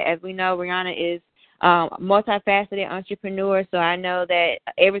see that. As we know, Rihanna is multifaceted entrepreneur, so I know that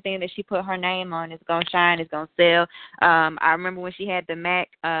everything that she put her name on is going to shine, is going to sell. I remember when she had the MAC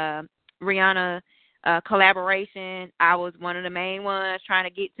Rihanna collaboration, I was one of the main ones trying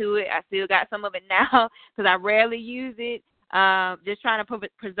to get to it. I still got some of it now because I rarely use it, just trying to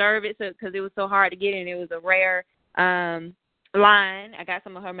preserve it because it was so hard to get in. It was a rare line. I got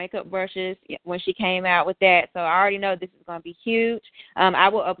some of her makeup brushes when she came out with that, so I already know this is going to be huge. I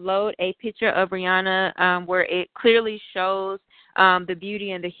will upload a picture of Rihanna where it clearly shows the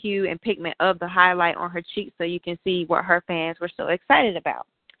beauty and the hue and pigment of the highlight on her cheeks, so you can see what her fans were so excited about.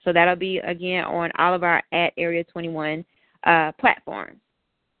 So that'll be, again, on all of our @Area21 platforms.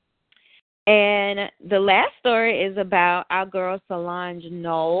 And the last story is about our girl Solange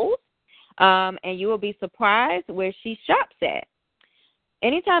Knowles. And you will be surprised where she shops at.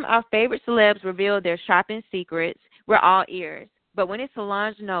 Anytime our favorite celebs reveal their shopping secrets, we're all ears. But when it's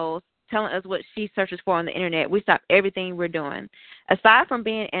Solange Knowles telling us what she searches for on the internet, we stop everything we're doing. Aside from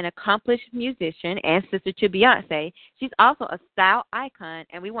being an accomplished musician and sister to Beyonce, she's also a style icon,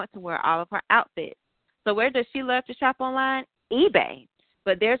 and we want to wear all of her outfits. So where does she love to shop online? eBay.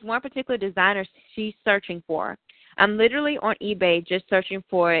 But there's one particular designer she's searching for. I'm literally on eBay just searching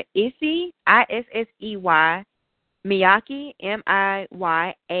for Issey, Issey, Miyake, Miyake,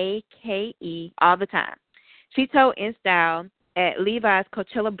 all the time. She told InStyle at Levi's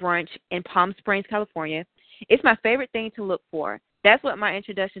Coachella brunch in Palm Springs, California, "It's my favorite thing to look for." That's what my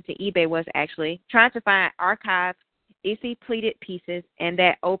introduction to eBay was, actually, trying to find archived Issey pleated pieces, and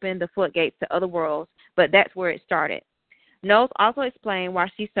that opened the floodgates to other worlds, but that's where it started. Knowles also explained why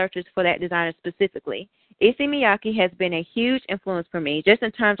she searches for that designer specifically. Issey Miyake has been a huge influence for me, just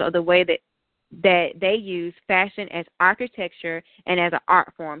in terms of the way that they use fashion as architecture and as an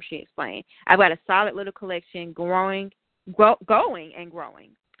art form, she explained. I've got a solid little collection going and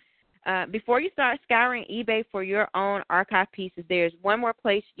growing. Before you start scouring eBay for your own archive pieces, there's one more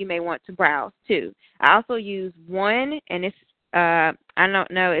place you may want to browse, too. I also use one, and it's I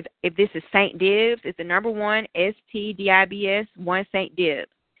don't know if this is St. Dibs. It's the number one, STDIBS, one St.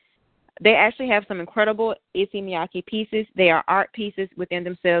 Dibs. They actually have some incredible Issey Miyake pieces. They are art pieces within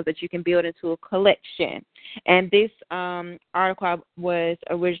themselves that you can build into a collection. And this article was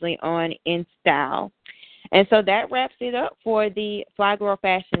originally on InStyle. And so that wraps it up for the Fly Girl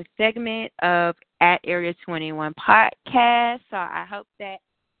Fashion segment of @Area21 podcast. So I hope that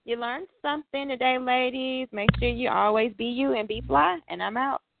you learned something today, ladies. Make sure you always be you and be fly. And I'm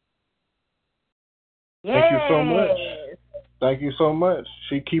out. Thank you so much. Thank you so much.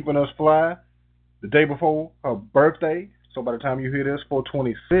 She keeping us fly the day before her birthday. So by the time you hear this,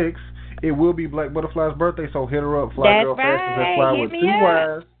 4/26, it will be Black Butterfly's birthday. So hit her up, Fly Girl Fashion. That's Fly with 2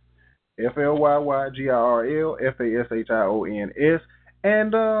 Y's. FLYYGIRL FASHIONS.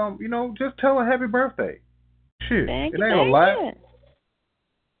 And just tell her happy birthday. Shit. It ain't a lot.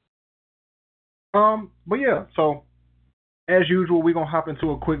 But yeah, so as usual, we're gonna hop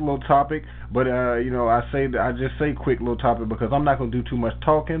into a quick little topic. But I just say quick little topic because I'm not gonna do too much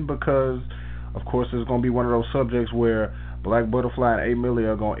talking because, of course, it's gonna be one of those subjects where Black Butterfly and A-Millie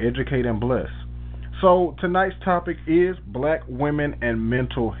are gonna educate and bless. So tonight's topic is Black women and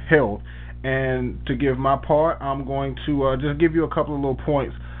mental health. And to give my part, I'm going to just give you a couple of little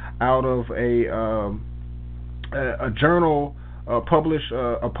points out of a journal. A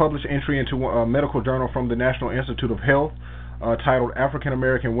published entry into a medical journal from the National Institute of Health titled African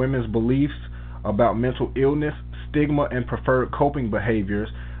American Women's Beliefs About Mental Illness, Stigma, and Preferred Coping Behaviors.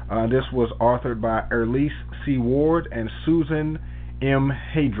 This was authored by Erlise C. Ward and Susan M.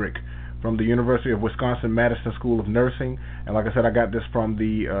 Heydrich from the University of Wisconsin-Madison School of Nursing. And like I said, I got this from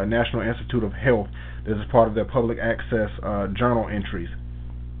the National Institute of Health. This is part of their public access journal entries.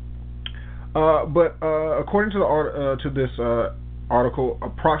 But according to this article,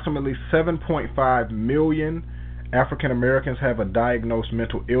 approximately 7.5 million African Americans have a diagnosed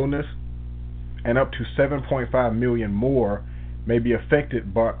mental illness, and up to 7.5 million more may be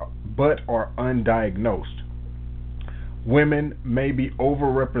affected but are undiagnosed. Women may be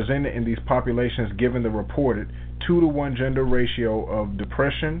overrepresented in these populations given the reported 2-to-1 gender ratio of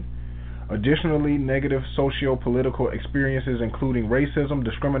depression. Additionally, negative socio-political experiences, including racism,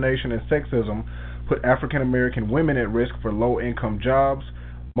 discrimination, and sexism, put African American women at risk for low-income jobs,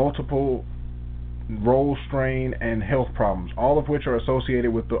 multiple role strain, and health problems, all of which are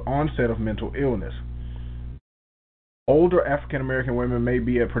associated with the onset of mental illness. Older African American women may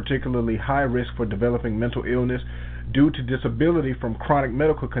be at particularly high risk for developing mental illness due to disability from chronic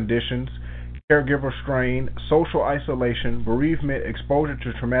medical conditions, caregiver strain, social isolation, bereavement, exposure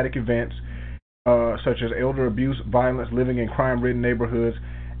to traumatic events such as elder abuse, violence, living in crime-ridden neighborhoods,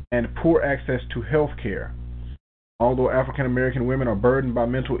 and poor access to health care. Although African American women are burdened by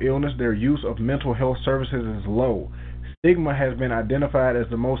mental illness, their use of mental health services is low. Stigma has been identified as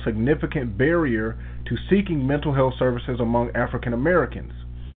the most significant barrier to seeking mental health services among African Americans.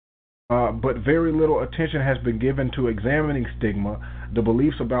 But very little attention has been given to examining stigma, the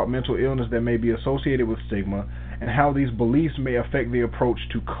beliefs about mental illness that may be associated with stigma, and how these beliefs may affect the approach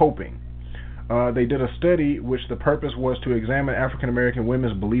to coping. They did a study which the purpose was to examine African American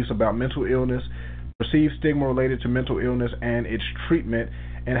women's beliefs about mental illness, perceived stigma related to mental illness and its treatment,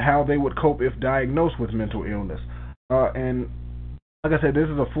 and how they would cope if diagnosed with mental illness. And like I said, this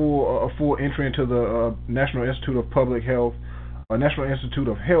is a full entry into the National Institute of Public Health, National Institute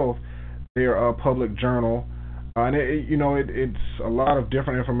of Health, their public journal, and it's a lot of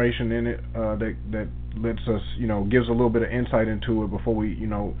different information in it that lets us, gives a little bit of insight into it before we,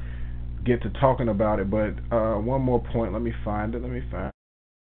 get to talking about it. But one more point, let me find it.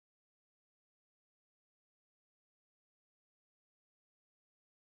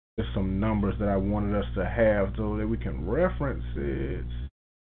 There's some numbers that I wanted us to have so that we can reference it.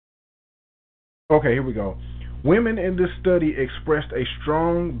 Okay, here we go. Women in this study expressed a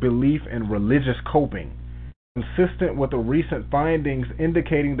strong belief in religious coping, consistent with the recent findings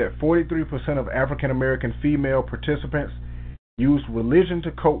indicating that 43% of African American female participants used religion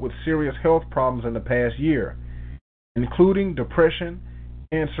to cope with serious health problems in the past year, including depression,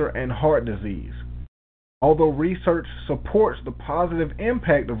 cancer, and heart disease. Although research supports the positive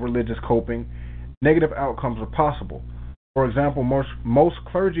impact of religious coping, negative outcomes are possible. For example, most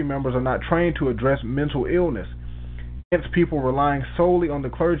clergy members are not trained to address mental illness. Hence, people relying solely on the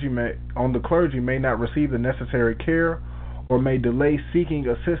clergy may not receive the necessary care or may delay seeking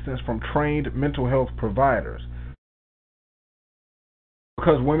assistance from trained mental health providers.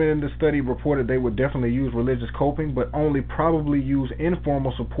 Because women in the study reported they would definitely use religious coping, but only probably use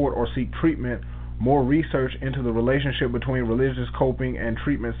informal support or seek treatment, more research into the relationship between religious coping and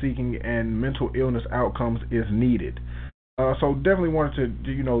treatment seeking and mental illness outcomes is needed. So definitely wanted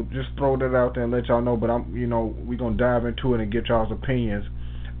to, just throw that out there and let y'all know. But we're gonna dive into it and get y'all's opinions.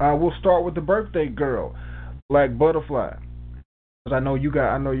 We'll start with the birthday girl, Black Butterfly, because I know you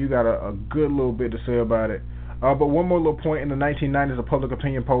got a good little bit to say about it. But one more little point: in the 1990s, a public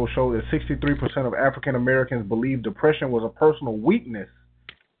opinion poll showed that 63% of African Americans believed depression was a personal weakness,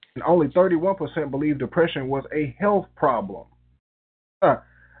 and only 31% believed depression was a health problem.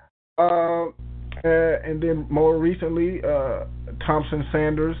 And then more recently, Thompson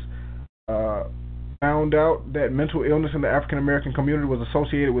Sanders found out that mental illness in the African American community was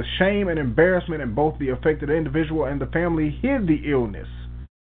associated with shame and embarrassment, and both the affected individual and the family hid the illness.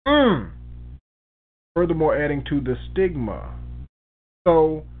 Furthermore, adding to the stigma.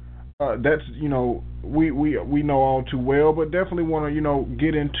 So that's we know all too well, but definitely want to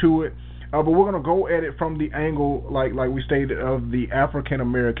get into it. But we're gonna go at it from the angle, like we stated, of the African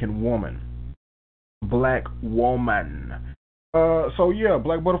American woman. Black woman. So yeah,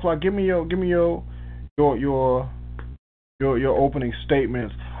 Black Butterfly, give me your opening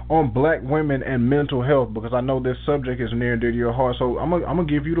statements on black women and mental health, because I know this subject is near and dear to your heart. So I'm gonna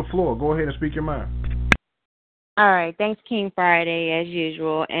give you the floor. Go ahead and speak your mind. All right, thanks, King Friday, as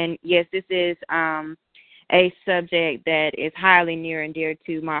usual. And yes, this is a subject that is highly near and dear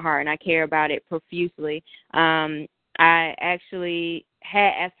to my heart, and I care about it profusely. I actually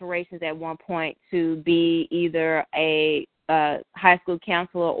had aspirations at one point to be either a high school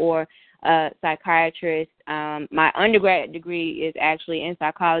counselor or a psychiatrist. My undergrad degree is actually in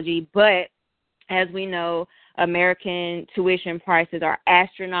psychology, but as we know, American tuition prices are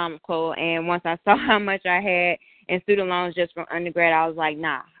astronomical, and once I saw how much I had in student loans just from undergrad, I was like,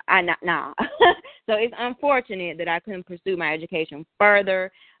 nah. So it's unfortunate that I couldn't pursue my education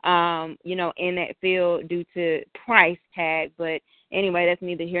further, in that field due to price tag. But anyway, that's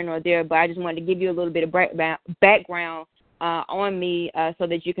neither here nor there. But I just wanted to give you a little bit of background on me so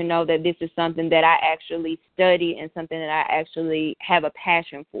that you can know that this is something that I actually study and something that I actually have a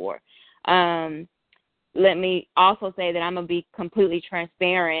passion for. Let me also say that I'm going to be completely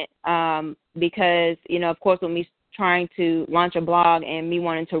transparent because, of course, when trying to launch a blog and me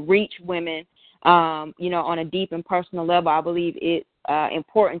wanting to reach women, on a deep and personal level, I believe it's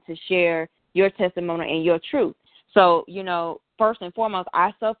important to share your testimony and your truth. So, first and foremost,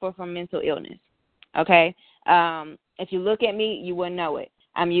 I suffer from mental illness, okay? If you look at me, you wouldn't know it.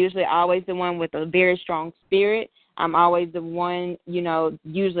 I'm usually always the one with a very strong spirit. I'm always the one,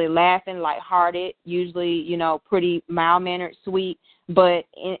 usually laughing, lighthearted, usually, pretty mild-mannered, sweet. But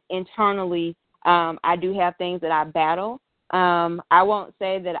internally, I do have things that I battle. I won't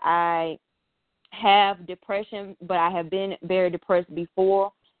say that I have depression, but I have been very depressed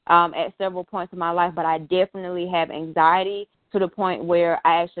before at several points in my life. But I definitely have anxiety to the point where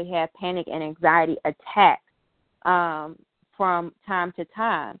I actually have panic and anxiety attacks from time to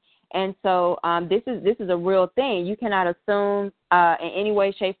time. And so this is a real thing. You cannot assume in any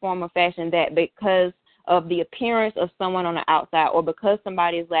way, shape, form, or fashion that because of the appearance of someone on the outside or because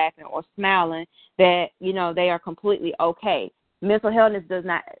somebody is laughing or smiling that, they are completely okay. Mental illness does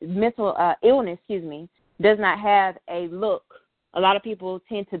not have a look. A lot of people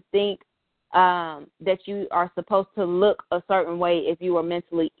tend to think that you are supposed to look a certain way if you are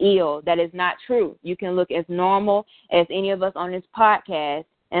mentally ill. That is not true. You can look as normal as any of us on this podcast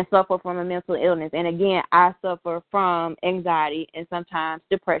and suffer from a mental illness. And again, I suffer from anxiety and sometimes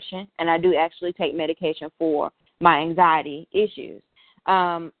depression, and I do actually take medication for my anxiety issues.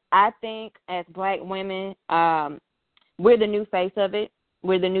 I think as Black women, we're the new face of it.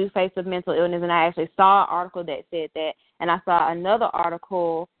 We're the new face of mental illness, and I actually saw an article that said that, and I saw another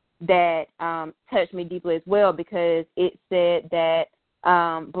article that touched me deeply as well because it said that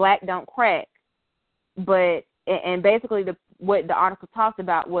Black don't crack, and basically what the article talked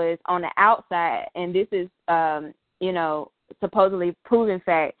about was on the outside, and this is, supposedly proven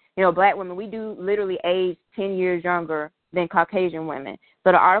fact, Black women, we do literally age 10 years younger than Caucasian women.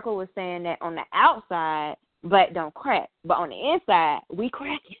 So the article was saying that on the outside, Black don't crack, but on the inside, we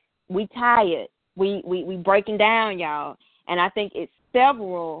cracking. We tired. We breaking down, y'all. And I think it's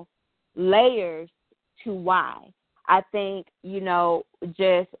several layers to why. I think, and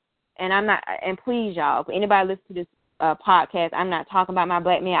please, y'all, if anybody listen to this podcast, I'm not talking about my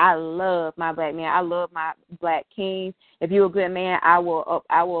Black men. I love my Black men. I love my Black kings. If you're a good man, I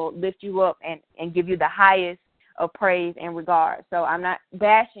will lift you up and give you the highest of praise and regard. So I'm not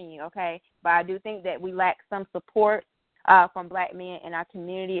bashing you, okay? But I do think that we lack some support from Black men in our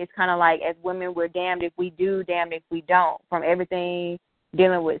community. It's kind of like as women, we're damned if we do, damned if we don't. From everything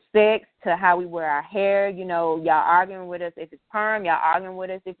dealing with sex to how we wear our hair, y'all arguing with us if it's perm, y'all arguing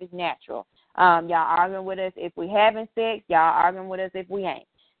with us if it's natural. Y'all arguing with us if we having sex, y'all arguing with us if we ain't.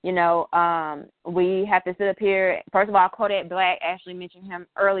 We have to sit up here. First of all, Kodak Black, Ashley mentioned him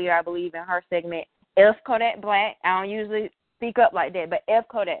earlier, I believe, in her segment. F. Kodak Black, I don't usually speak up like that, but F.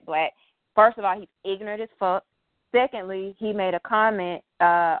 Kodak Black, first of all, he's ignorant as fuck. Secondly, he made a comment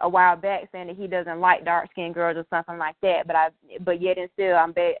a while back saying that he doesn't like dark-skinned girls or something like that. But yet and still, I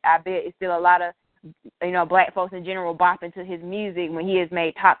bet it's still a lot of Black folks in general bopping to his music when he has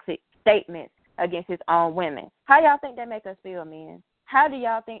made toxic statements against his own women. How y'all think that make us feel, men? How do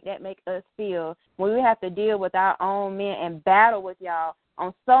y'all think that make us feel when we have to deal with our own men and battle with y'all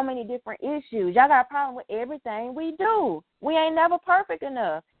on so many different issues? Y'all got a problem with everything we do. We ain't never perfect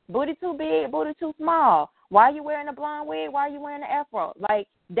enough. Booty too big, booty too small. Why are you wearing a blonde wig? Why are you wearing an afro? Like,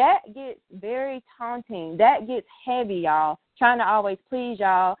 that gets very taunting. That gets heavy, y'all, trying to always please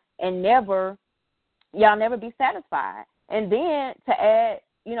y'all and y'all never be satisfied. And then to add,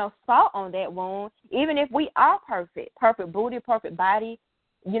 salt on that wound, even if we are perfect booty, perfect body,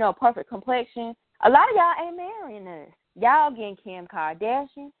 perfect complexion, a lot of y'all ain't marrying us. Y'all getting Kim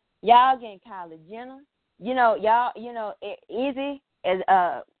Kardashian. Y'all getting Kylie Jenner. Izzy,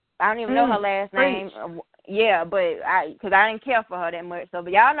 I don't even know her last name. Yeah, but because I didn't care for her that much. So,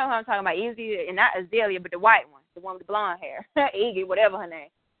 but y'all know who I'm talking about, Izzy, and not Azalea, but the white one, the one with the blonde hair, Iggy, whatever her name.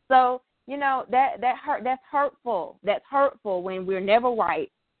 So, that hurt. That's hurtful. That's hurtful when we're never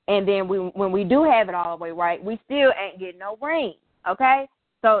right, and then when we do have it all the way right, we still ain't getting no ring. Okay,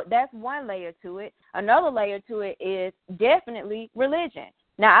 so that's one layer to it. Another layer to it is definitely religion.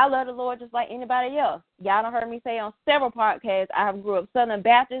 Now, I love the Lord just like anybody else. Y'all done heard me say on several podcasts, I have grew up Southern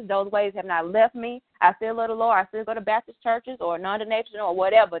Baptist. Those ways have not left me. I still love the Lord. I still go to Baptist churches or non-denominational or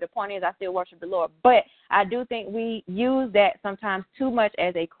whatever. The point is I still worship the Lord. But I do think we use that sometimes too much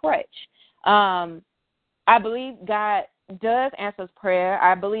as a crutch. I believe God does answer prayer.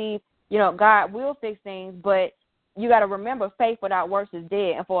 I believe, God will fix things. But you got to remember, faith without works is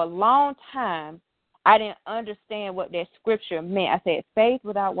dead. And for a long time, I didn't understand what that scripture meant. I said, faith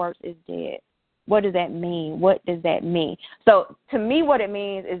without works is dead. What does that mean? What does that mean? So to me, what it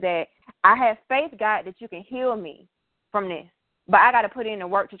means is that I have faith, God, that you can heal me from this, but I got to put in the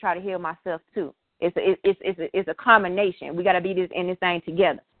work to try to heal myself too. It's a combination. We got to be in this thing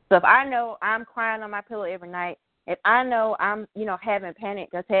together. So if I know I'm crying on my pillow every night, if I know I'm, having panic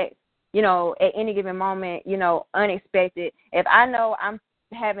attacks, at any given moment, unexpected, if I know I'm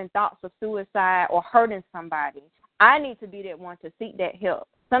having thoughts of suicide or hurting somebody, I need to be that one to seek that help.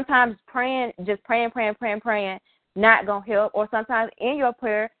 Sometimes praying, not going to help. Or sometimes in your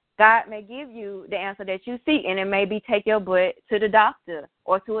prayer, God may give you the answer that you seek, and it may be take your butt to the doctor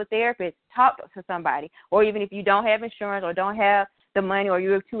or to a therapist, talk to somebody. Or even if you don't have insurance or don't have the money or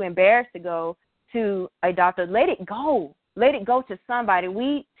you're too embarrassed to go to a doctor, let it go. Let it go to somebody.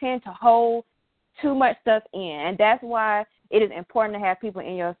 We tend to hold too much stuff in, and that's why it is important to have people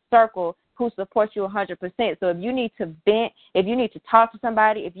in your circle who support you 100%. So if you need to vent, if you need to talk to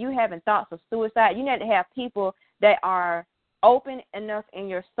somebody, if you're having thoughts of suicide, you need to have people that are open enough in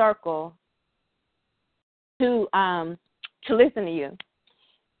your circle to listen to you.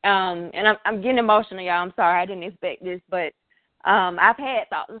 And I'm getting emotional, y'all. I'm sorry, I didn't expect this, but I've had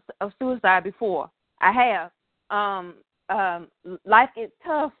thoughts of suicide before. I have. Life gets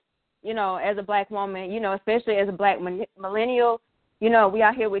tough, as a black woman, especially as a black millennial. We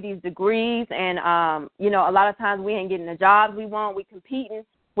out here with these degrees, and, a lot of times we ain't getting the jobs we want. We competing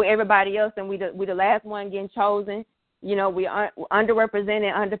with everybody else, and we the last one getting chosen. We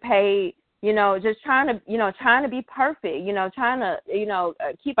underrepresented, underpaid, just trying to be perfect, trying to,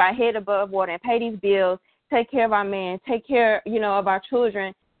 keep our head above water and pay these bills, take care of our men, take care, of our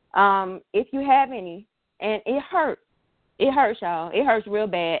children, if you have any. And it hurts. It hurts, y'all. It hurts real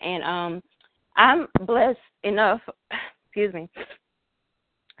bad. And I'm blessed enough, to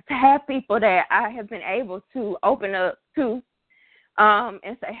have people that I have been able to open up to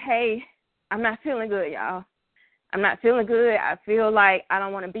and say, hey, I'm not feeling good, y'all. I'm not feeling good. I feel like I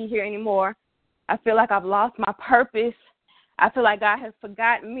don't want to be here anymore. I feel like I've lost my purpose. I feel like God has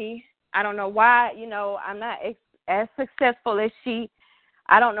forgotten me. I don't know why, I'm not as successful as she.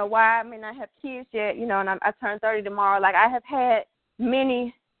 I don't know why I may not have kids yet, and I turn 30 tomorrow. Like, I have had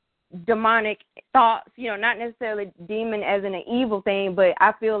many demonic thoughts, not necessarily demon as in an evil thing, but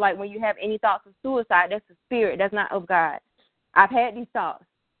I feel like when you have any thoughts of suicide, that's a spirit. That's not of God. I've had these thoughts.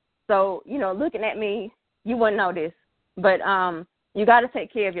 So, looking at me, you wouldn't know this. But you got to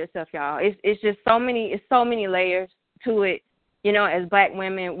take care of yourself, y'all. It's just so many layers to it. As black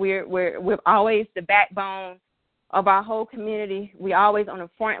women, we're always the backbone of our whole community. We always on the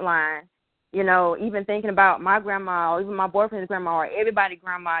front line. Even thinking about my grandma, or even my boyfriend's grandma, or everybody's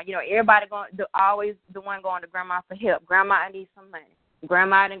grandma. Everybody always the one going to grandma for help. Grandma, I need some money.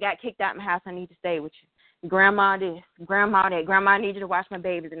 Grandma, I done got kicked out of my house. I need to stay with you. Grandma this, grandma that. Grandma, I need you to watch my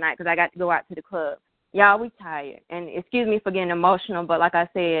baby tonight because I got to go out to the club. Y'all, we tired. And excuse me for getting emotional, but like I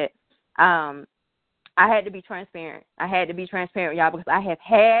said, I had to be transparent. I had to be transparent, y'all, because I have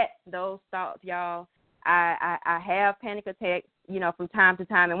had those thoughts, y'all. I have panic attacks, from time to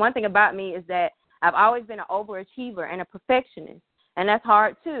time. And one thing about me is that I've always been an overachiever and a perfectionist. And that's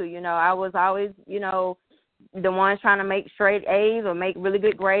hard, too. I was always, the ones trying to make straight A's or make really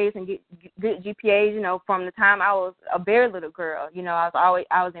good grades and get good GPAs, from the time I was a very little girl.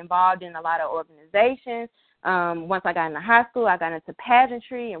 I was involved in a lot of organizations. Once I got into high school, I got into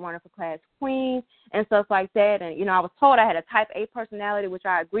pageantry and running for class queen and stuff like that. And, I was told I had a type A personality, which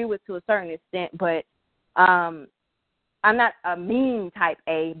I agree with to a certain extent, but I'm not a mean type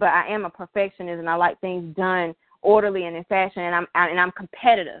A, but I am a perfectionist, and I like things done orderly and in fashion, and I'm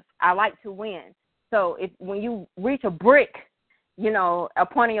competitive. I like to win. So when you reach a brick, a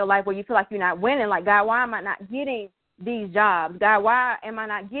point in your life where you feel like you're not winning, like, God, why am I not getting these jobs? God, why am I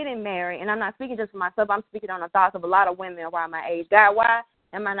not getting married? And I'm not speaking just for myself. I'm speaking on the thoughts of a lot of women around my age. God, why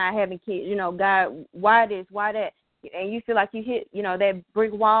am I not having kids? God, why this, why that? And you feel like you hit, that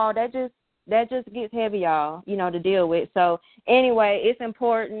brick wall. That just gets heavy, y'all, to deal with. So anyway, it's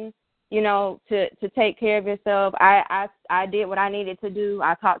important, to take care of yourself. I did what I needed to do.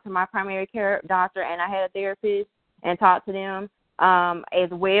 I talked to my primary care doctor, and I had a therapist and talked to them, as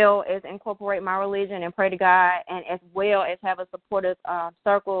well as incorporate my religion and pray to God, and as well as have a supportive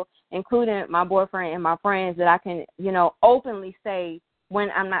circle, including my boyfriend and my friends, that I can, openly say when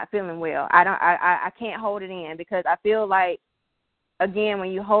I'm not feeling well. I can't hold it in, because I feel like, again,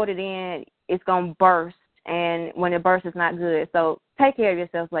 when you hold it in, it's going to burst, and when it bursts, it's not good. So take care of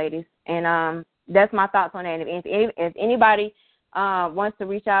yourselves, ladies, and that's my thoughts on that. And if anybody wants to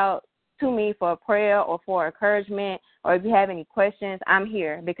reach out to me for a prayer or for encouragement, or if you have any questions, I'm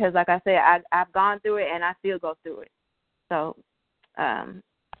here, because, like I said, I've gone through it, and I still go through it. So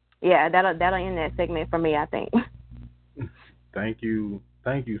yeah, that'll end that segment for me, I think. Thank you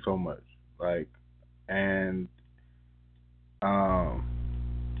so much. Like, and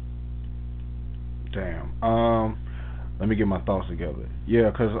let me get my thoughts together. Yeah,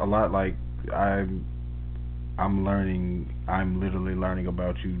 because a lot, like, I'm literally learning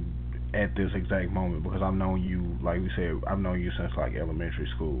about you at this exact moment, because I've known you, like we said, I've known you since like elementary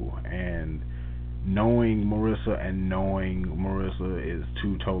school, and knowing Marissa is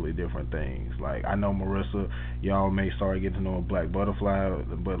two totally different things. Like, I know Marissa, y'all may start getting to know a Black Butterfly,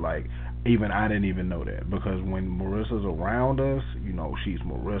 but like, even I didn't even know that, because when Marissa's around us, she's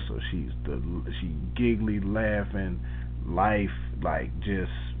Marissa. She giggly, laughing, life, like,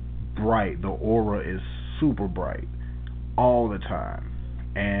 just bright. The aura is super bright all the time,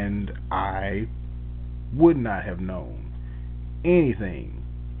 and I would not have known anything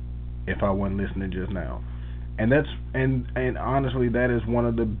if I wasn't listening just now. And that's and honestly, that is one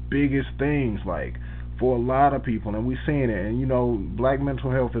of the biggest things, like, for a lot of people, and we're seeing it. And Black mental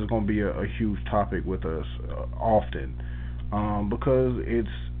health is going to be a huge topic with us often, because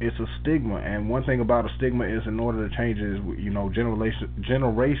it's a stigma. And one thing about a stigma is, in order to change it, is,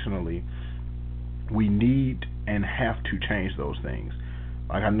 generationally, we need and have to change those things.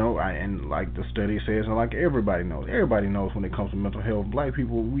 Like, I know, and like the study says, and like everybody knows when it comes to mental health, Black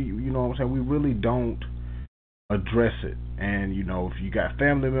people, we, you know what I'm saying, we really don't address it. And if you got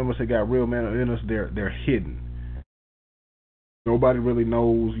family members that got real mental illness, they're hidden. Nobody really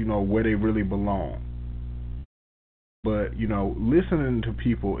knows, where they really belong. But listening to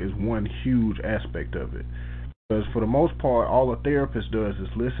people is one huge aspect of it. Because for the most part, all a therapist does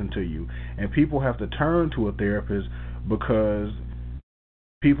is listen to you, and people have to turn to a therapist because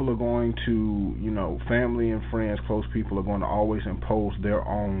people are going to, family and friends, close people are going to always impose their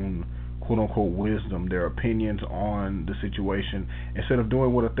own quote-unquote wisdom, their opinions on the situation, instead of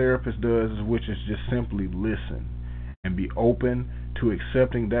doing what a therapist does, which is just simply listen and be open to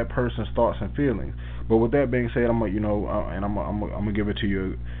accepting that person's thoughts and feelings. But with that being said, I'm gonna give it to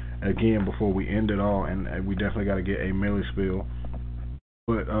you again before we end it all, and we definitely got to get a Millie spill.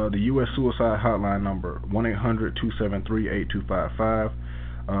 But the U.S. Suicide Hotline number, 1-800-273-8255.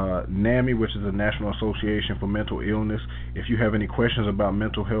 NAMI, which is the National Association for Mental Illness. If you have any questions about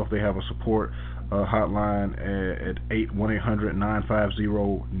mental health, they have a support hotline at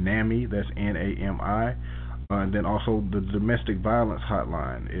 1-800-950-NAMI. That's NAMI. And then also the domestic violence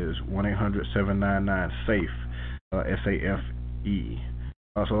hotline is 1-800-799-SAFE, SAFE.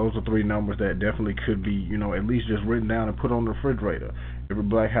 So those are three numbers that definitely could be, at least just written down and put on the refrigerator. Every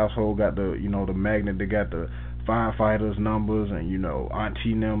Black household got the, the magnet. They got the firefighters numbers and,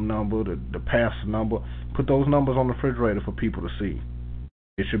 Auntie Nim number, the pastor number. Put those numbers on the refrigerator for people to see.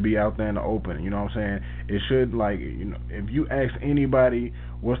 It should be out there in the open, you know what I'm saying? It should, like, if you ask anybody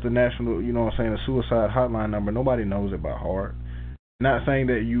what's the national, the suicide hotline number, nobody knows it by heart. Not saying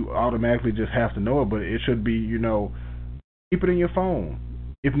that you automatically just have to know it, but it should be, keep it in your phone.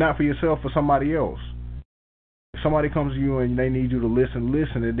 If not for yourself, for somebody else. If somebody comes to you and they need you to listen,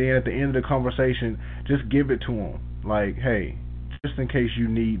 and then at the end of the conversation, just give it to them. Like, hey, just in case you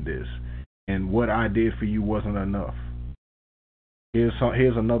need this, and what I did for you wasn't enough.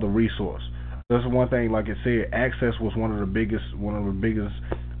 Here's another resource. That's one thing, like I said, access was one of the biggest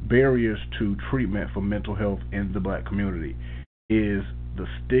barriers to treatment for mental health in the Black community, is the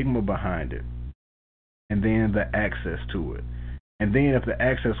stigma behind it, and then the access to it. And then if the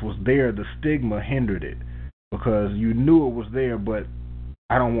access was there, the stigma hindered it, because you knew it was there, but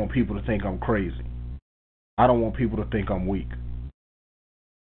I don't want people to think I'm crazy. I don't want people to think I'm weak.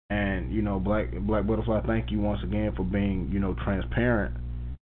 And, Black Butterfly, thank you once again for being, transparent.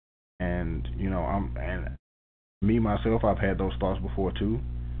 And, me, myself, I've had those thoughts before too.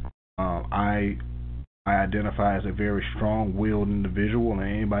 I identify as a very strong-willed individual, and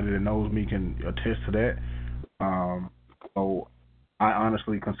anybody that knows me can attest to that. So I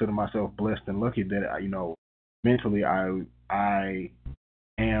honestly consider myself blessed and lucky that, mentally I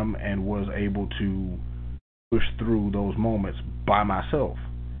am and was able to push through those moments by myself.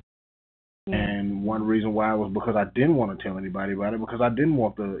 Yeah. And one reason why was because I didn't want to tell anybody about it, because I didn't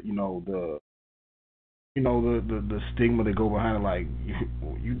want the stigma to go behind it, like,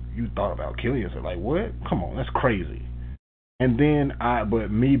 you thought about killing yourself. Like, what? Come on, that's crazy. And then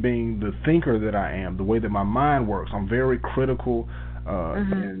but me being the thinker that I am, the way that my mind works, I'm very critical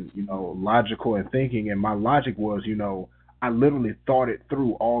and logical and thinking. And my logic was, I literally thought it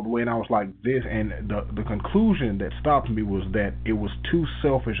through all the way, and I was like this. And the conclusion that stopped me was that it was too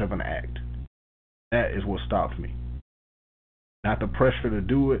selfish of an act. That is what stopped me. Not the pressure to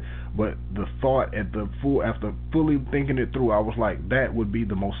do it, but the thought after fully thinking it through, I was like, that would be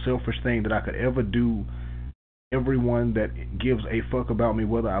the most selfish thing that I could ever do. Everyone that gives a fuck about me,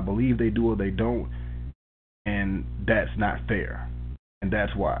 whether I believe they do or they don't, and that's not fair. And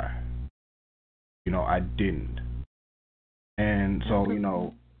that's why, I didn't. And so,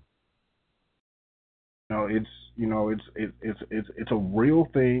 it's a real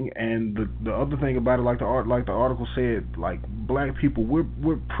thing. And the other thing about it, like the article said, like black people,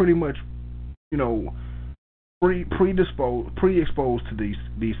 we're pretty much, pre-exposed to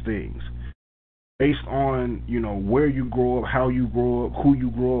these things based on where you grow up, how you grow up, who you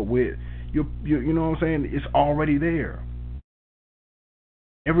grow up with. You know what I'm saying? It's already there.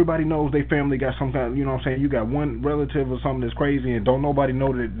 Everybody knows their family got some kind of, you know what I'm saying? You got one relative or something that's crazy and don't nobody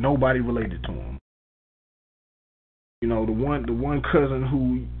know that nobody related to him. The one cousin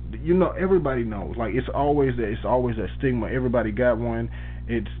who, everybody knows. Like, it's always that stigma. Everybody got one.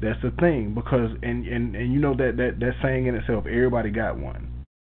 That's the thing, because and that saying in itself, everybody got one.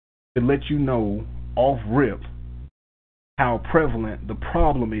 To let you know off rip how prevalent the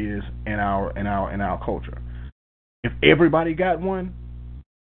problem is in our culture. If everybody got one,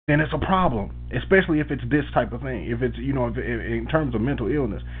 then it's a problem, especially if it's this type of thing. If it's, in terms of mental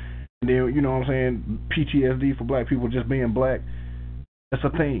illness, and then, what I'm saying, PTSD for black people just being black, that's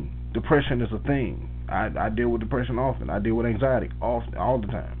a thing. Depression is a thing. I deal with depression often. I deal with anxiety often, all the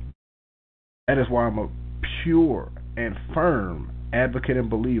time. That is why I'm a pure and firm advocate and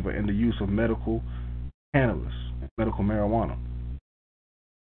believer in the use of medical cannabis, medical marijuana.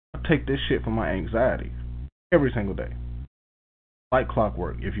 I take this shit for my anxiety every single day. Like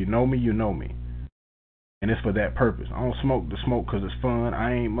clockwork. If you know me, you know me. And it's for that purpose. I don't smoke the smoke because it's fun.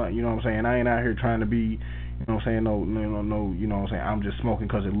 I ain't, I ain't out here trying to be, no, I'm just smoking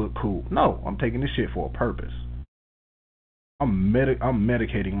because it look cool. No, I'm taking this shit for a purpose. I'm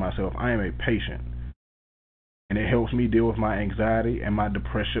medicating myself. I am a patient. And it helps me deal with my anxiety and my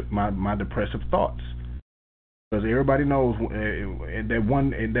depressive thoughts. Because everybody knows that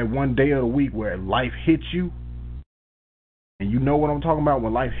one day of the week where life hits you, and you know what I'm talking about,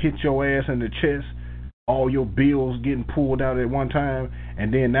 when life hits your ass in the chest, all your bills getting pulled out at one time,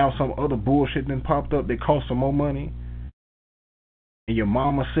 and then now some other bullshit then popped up that cost some more money, and your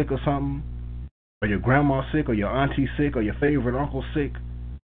mama sick or something, or your grandma sick, or your auntie sick, or your favorite uncle sick,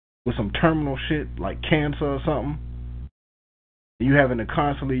 with some terminal shit like cancer or something, and you having to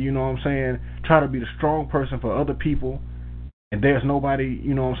constantly, try to be the strong person for other people, and there's nobody,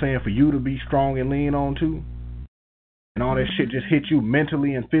 for you to be strong and lean on to. And all that shit just hit you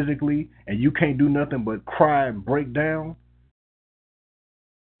mentally and physically, and you can't do nothing but cry and break down.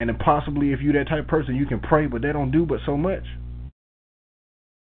 And then possibly, if you that type of person, you can pray, but they don't do but so much.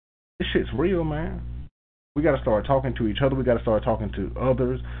 This shit's real, man. We got to start talking to each other. We got to start talking to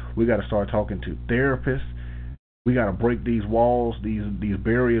others. We got to start talking to therapists. We got to break these walls, these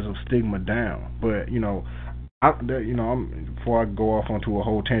barriers of stigma down. But before I go off onto a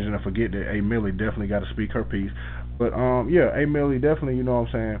whole tangent and forget that A. Millie definitely got to speak her piece. But A. Millie, definitely,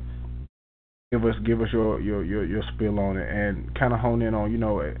 give us your spill on it, and kind of hone in on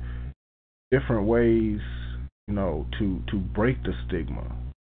different ways to break the stigma,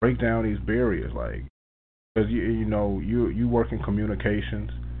 break down these barriers, like, because you work in communications,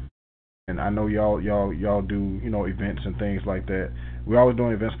 and I know y'all do events and things like that. We're always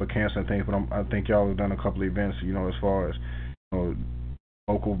doing events for cancer and things, but I think y'all have done a couple of events as far as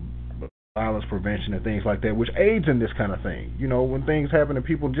local violence prevention and things like that, which aids in this kind of thing. When things happen and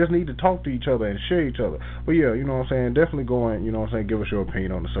people just need to talk to each other and share each other. But yeah, definitely go and, give us your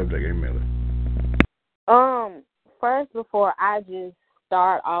opinion on the subject, Emily. First, before I just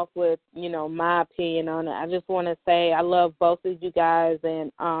start off with, my opinion on it, I just want to say I love both of you guys,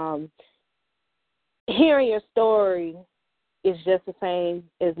 and hearing your story is just the same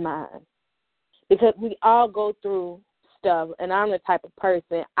as mine, because we all go through stuff, and I'm the type of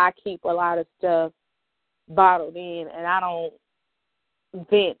person, I keep a lot of stuff bottled in, and I don't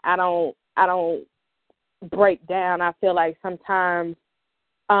vent. I don't break down. I feel like sometimes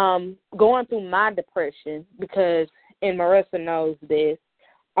going through my depression, because, and Marissa knows this,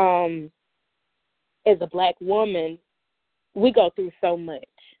 as a black woman, we go through so much.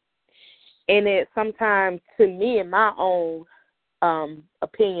 And it sometimes, to me, in my own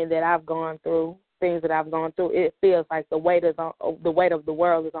opinion that I've gone through, things that I've gone through, it feels like the weight of the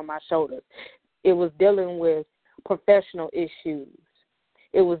world is on my shoulders. It was dealing with professional issues.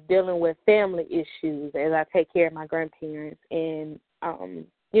 It was dealing with family issues as I take care of my grandparents. And,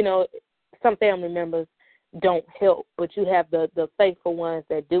 some family members don't help, but you have the faithful ones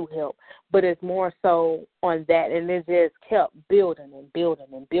that do help. But it's more so on that, and it just kept building and building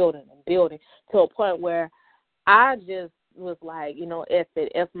and building and building to a point where I just was like, F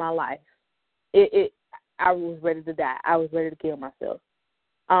it, F my life. I was ready to die. I was ready to kill myself.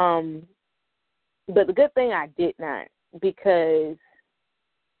 But the good thing I did not, because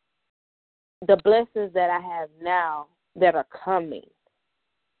the blessings that I have now that are coming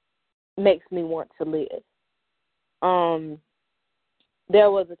makes me want to live. There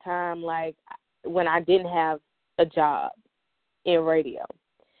was a time like when I didn't have a job in radio.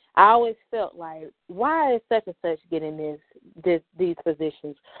 I always felt like, why is such and such getting these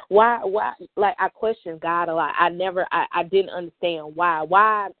positions? Why? Like, I questioned God a lot. I didn't understand why.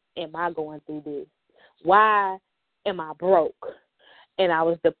 Why am I going through this? Why am I broke? And I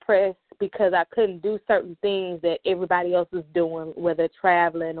was depressed because I couldn't do certain things that everybody else was doing, whether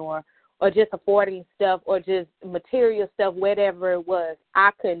traveling or just affording stuff or just material stuff, whatever it was.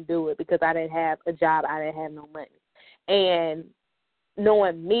 I couldn't do it because I didn't have a job. I didn't have no money. And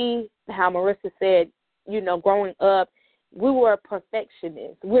knowing me, how Marissa said, growing up, we were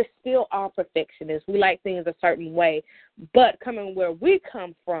perfectionists. We still are perfectionists. We like things a certain way. But coming where we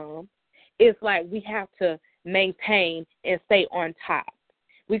come from, it's like we have to maintain and stay on top.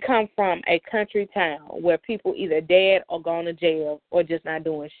 We come from a country town where people either dead or gone to jail or just not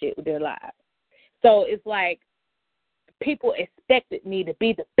doing shit with their lives. So it's like people expected me to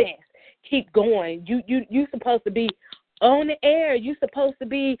be the best. Keep going. You supposed to be on the air. You supposed to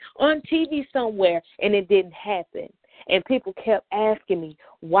be on TV somewhere, and it didn't happen. And people kept asking me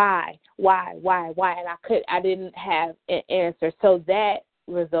why, and I didn't have an answer. So that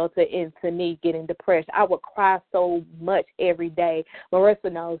resulted into me getting depressed. I would cry so much every day.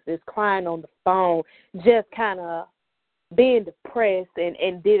 Marissa knows this, crying on the phone, just kind of being depressed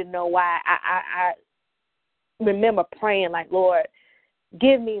and didn't know why. I remember praying like, Lord,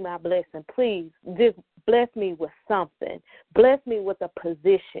 give me my blessing. Please, just bless me with something. Bless me with a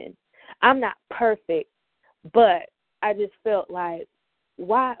position. I'm not perfect, but I just felt like,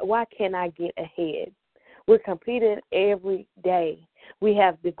 why can't I get ahead? We're competing every day. We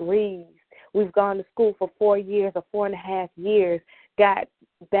have degrees. We've gone to school for 4 years or 4.5 years, got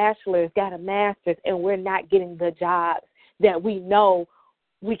bachelor's, got a master's, and we're not getting the jobs that we know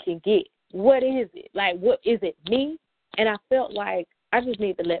we can get. What is it? Like, what is it, me? And I felt like I just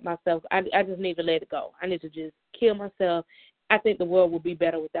need to let myself, I just need to let it go. I need to just kill myself. I think the world will be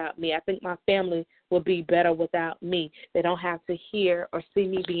better without me. I think my family will be better without me. They don't have to hear or see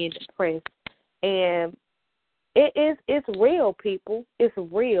me being depressed. And it's real, people. It's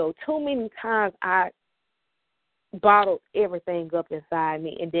real. Too many times I bottled everything up inside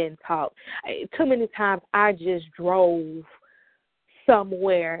me and didn't talk. Too many times I just drove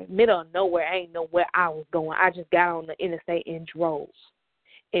somewhere, middle of nowhere. I ain't know where I was going. I just got on the interstate and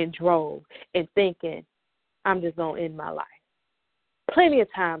drove and thinking I'm just going to end my life. Plenty of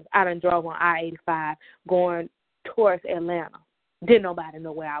times I done drove on I-85 going towards Atlanta. Didn't nobody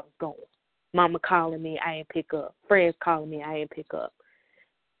know where I was going. Mama calling me, I ain't pick up. Friends calling me, I ain't pick up.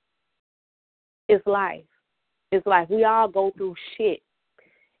 It's life. It's life. We all go through shit.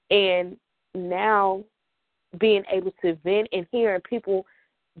 And now being able to vent and hearing people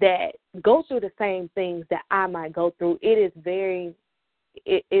that go through the same things that I might go through, it is very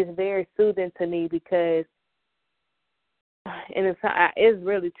soothing to me because, and it's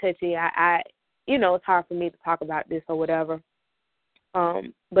really touchy. It's hard for me to talk about this or whatever.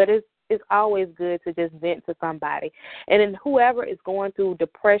 But it's always good to just vent to somebody. And then whoever is going through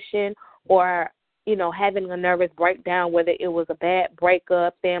depression or, having a nervous breakdown, whether it was a bad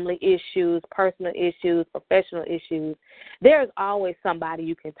breakup, family issues, personal issues, professional issues, there's always somebody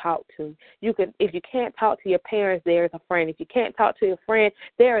you can talk to. If you can't talk to your parents, there's a friend. If you can't talk to your friend,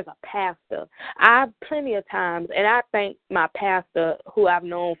 there is a pastor. I've plenty of times, and I thank my pastor who I've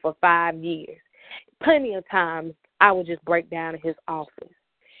known for 5 years, plenty of times I would just break down in his office.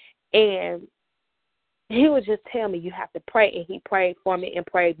 And he would just tell me, you have to pray, and he prayed for me and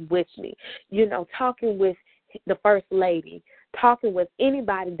prayed with me. Talking with the First Lady, talking with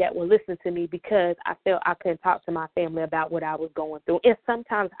anybody that will listen to me because I felt I couldn't talk to my family about what I was going through. And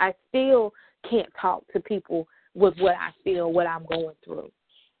sometimes I still can't talk to people with what I feel, what I'm going through.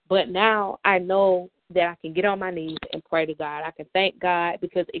 But now I know that I can get on my knees and pray to God. I can thank God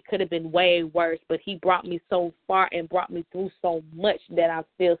because it could have been way worse, but he brought me so far and brought me through so much that I'm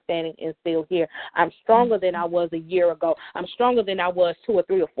still standing and still here. I'm stronger than I was a year ago. I'm stronger than I was 2 or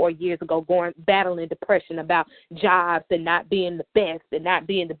 3 or 4 years ago, battling depression about jobs and not being the best and not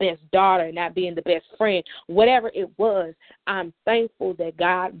being the best daughter and not being the best friend. Whatever it was, I'm thankful that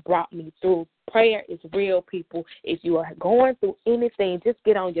God brought me through Prayer is real, people. If you are going through anything, just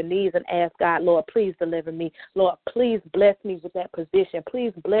get on your knees and ask God, Lord, please deliver me. Lord, please bless me with that position.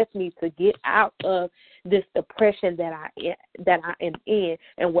 Please bless me to get out of this depression that I am in.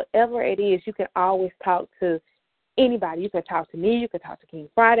 And whatever it is, you can always talk to anybody. You can talk to me. You can talk to King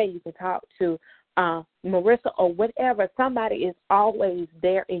Friday. You can talk to Marissa or whatever. Somebody is always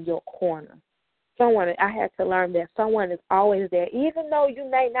there in your corner. I had to learn that someone is always there. Even though you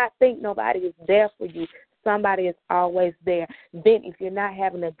may not think nobody is there for you, somebody is always there. Then if you're not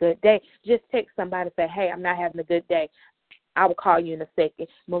having a good day, just text somebody and say, hey, I'm not having a good day. I will call you in a second.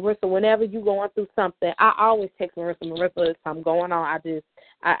 Marissa, whenever you're going through something, I always text Marissa. Marissa, if I'm going on,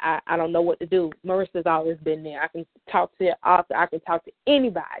 I don't know what to do. Marissa's always been there. I can talk to the author. I can talk to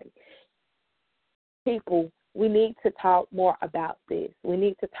anybody. People, we need to talk more about this. We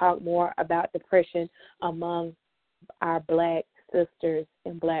need to talk more about depression among our Black sisters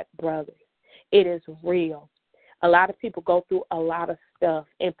and Black brothers. It is real. A lot of people go through a lot of stuff,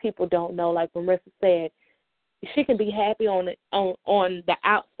 and people don't know. Like Marissa said, she can be happy on the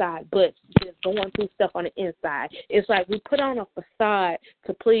outside, but just going through stuff on the inside. It's like we put on a facade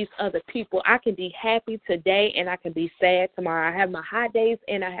to please other people. I can be happy today, and I can be sad tomorrow. I have my high days,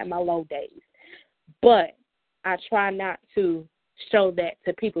 and I have my low days. But I try not to show that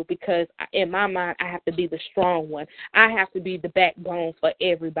to people because in my mind I have to be the strong one. I have to be the backbone for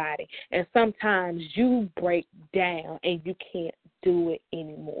everybody. And sometimes you break down and you can't do it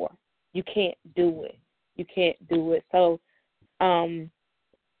anymore. You can't do it. You can't do it. So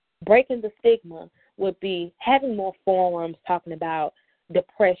breaking the stigma would be having more forums talking about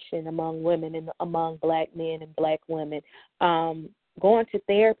depression among women and among Black men and Black women, going to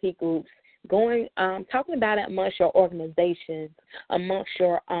therapy groups, talking about it amongst your organizations, amongst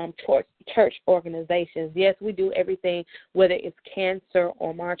your church organizations. Yes, we do everything, whether it's cancer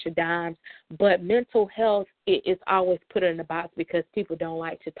or March of Dimes, but mental health is always put in a box because people don't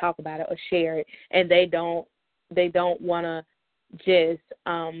like to talk about it or share it, and they don't want to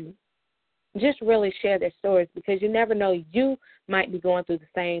just really share their stories because you never know, you might be going through the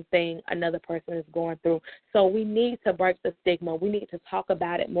same thing another person is going through. So we need to break the stigma. We need to talk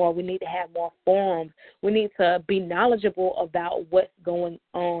about it more. We need to have more forums. We need to be knowledgeable about what's going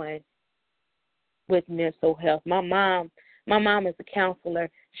on with mental health. My mom is a counselor.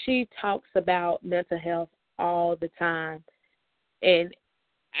 She talks about mental health all the time. And,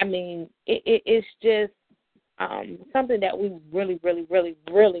 I mean, it's just something that we really, really, really,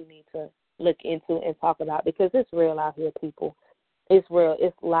 really need to look into and talk about because it's real out here, people. It's real.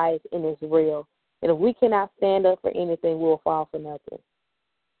 It's life, and it's real. And if we cannot stand up for anything, we'll fall for nothing.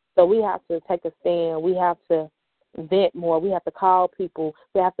 So we have to take a stand. We have to vent more. We have to call people.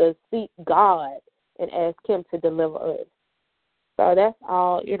 We have to seek God and ask Him to deliver us. So that's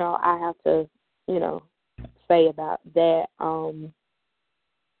all, I have to, say about that.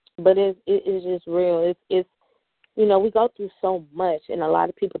 But it's just real. It's we go through so much, and a lot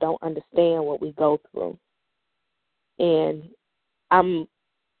of people don't understand what we go through. And I'm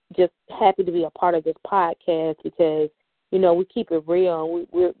just happy to be a part of this podcast because, we keep it real.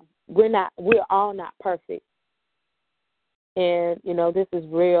 We're all not perfect. And, this is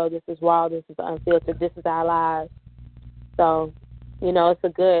real. This is raw. This is unfiltered. This is our lives. So, it's a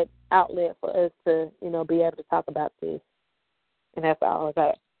good outlet for us to, be able to talk about this. And that's all I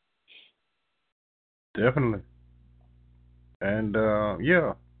got. Definitely. And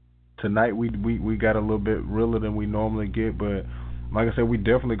tonight we got a little bit realer than we normally get, but like I said, we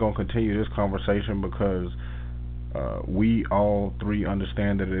definitely gonna continue this conversation because we all three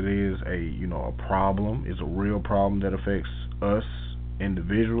understand that it is a problem. It's a real problem that affects us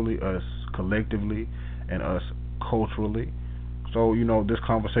individually, us collectively, and us culturally. So this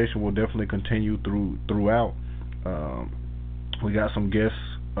conversation will definitely continue throughout. We got some guests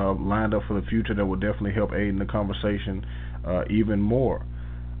lined up for the future that will definitely help aid in the conversation even more.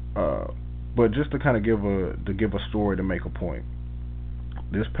 But just to kind of give a story to make a point.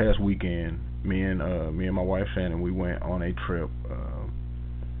 This past weekend, me and my wife Shannon, we went on a trip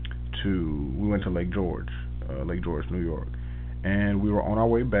we went to Lake George, New York, and we were on our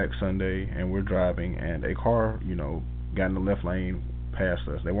way back Sunday, and we're driving, and a car, got in the left lane past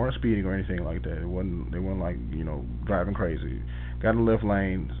us. They weren't speeding or anything like that. They weren't like driving crazy. Got in the left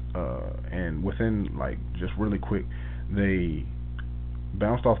lane, and within just really quick, they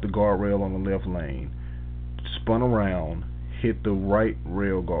bounced off the guardrail on the left lane, spun around, hit the right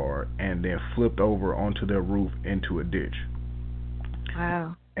rail guard, and then flipped over onto their roof into a ditch.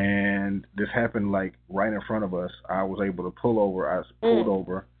 Wow. And this happened right in front of us. I was able to pull over. I pulled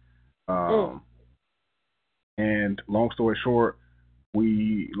over. And long story short,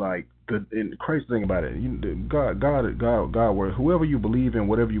 we like and the crazy thing about it, God, where whoever you believe in,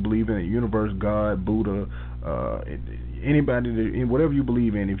 whatever you believe in, the universe, God, Buddha, anybody, in whatever you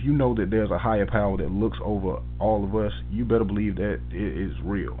believe in, if you know that there's a higher power that looks over all of us, you better believe that it is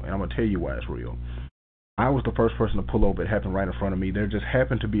real. And I'm gonna tell you why it's real. I was the first person to pull over. It happened right in front of me. There just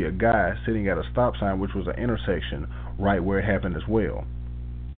happened to be a guy sitting at a stop sign, which was an intersection right where it happened as well.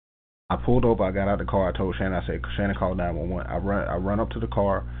 I pulled over. I got out of the car. I told Shannon. I said, Shannon, call 911. I run up to the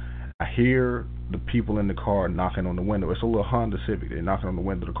car. I hear the people in the car knocking on the window. It's a little Honda Civic. They're knocking on the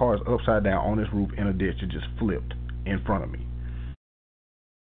window. The car is upside down on this roof in a ditch. It just flipped in front of me.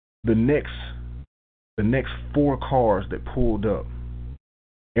 The next 4 cars that pulled up,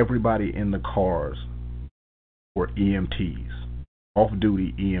 everybody in the cars were EMTs,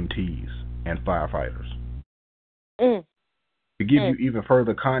 off-duty EMTs, and firefighters. To give you even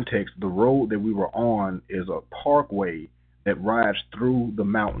further context, the road that we were on is a parkway that rides through the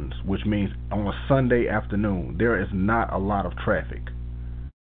mountains, which means on a Sunday afternoon, there is not a lot of traffic.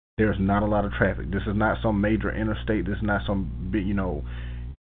 There's not a lot of traffic. This is not some major interstate. This is not some big,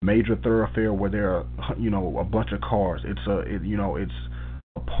 major thoroughfare where there are, a bunch of cars. It's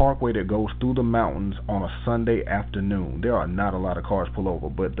a parkway that goes through the mountains on a Sunday afternoon. There are not a lot of cars pull over,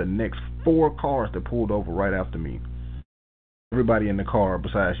 but the next 4 cars that pulled over right after me, everybody in the car,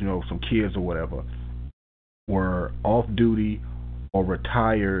 besides, some kids or whatever, were off-duty or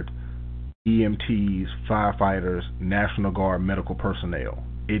retired EMTs, firefighters, National Guard, medical personnel.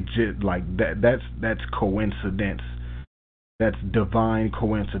 It just, like, that's coincidence. That's divine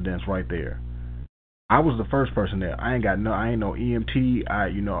coincidence right there. I was the first person there. I ain't no EMT. I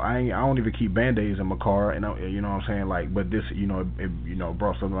don't even keep Band-Aids in my car, and you know what I'm saying, like, but this, it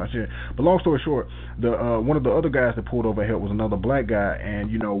brought something like shit. But long story short, the one of the other guys that pulled over help was another black guy, and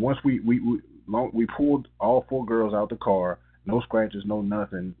once we pulled all 4 girls out the car, no scratches, no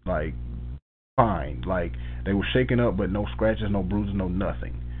nothing, like, fine, like, they were shaken up, but no scratches, no bruises, no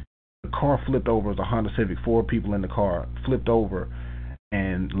nothing. The car flipped over. It was a Honda Civic. 4 people in the car flipped over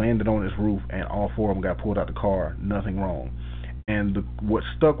and landed on its roof, and all 4 of them got pulled out the car. Nothing wrong. And what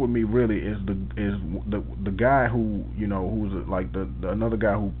stuck with me really is the guy who who was like the another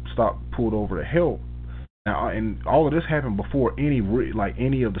guy who pulled over to help. Now, and all of this happened before any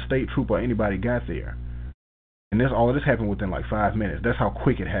of the state trooper or anybody got there. And all of this happened within like 5 minutes. That's how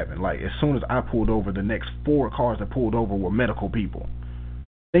quick it happened. Like, as soon as I pulled over, the next 4 cars that pulled over were medical people.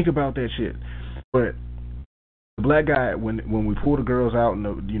 Think about that shit. But the black guy, when we pulled the girls out, and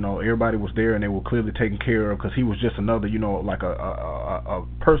everybody was there, and they were clearly taken care of, because he was just another, like a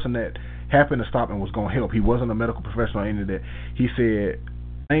person that happened to stop and was gonna help. He wasn't a medical professional or any of that. He said,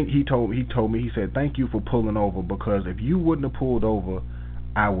 he told me, he said, thank you for pulling over, because if you wouldn't have pulled over,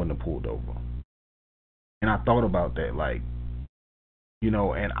 I wouldn't have pulled over. And I thought about that, like,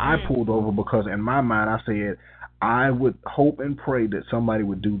 and I pulled over because in my mind I said I would hope and pray that somebody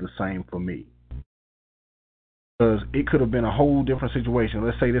would do the same for me. Because it could have been a whole different situation.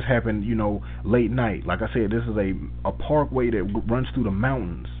 Let's say this happened, late night. Like I said, this is a parkway that runs through the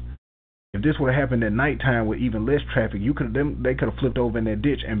mountains. If this would have happened at nighttime with even less traffic, they could have flipped over in that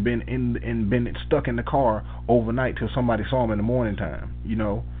ditch and been stuck in the car overnight till somebody saw them in the morning time.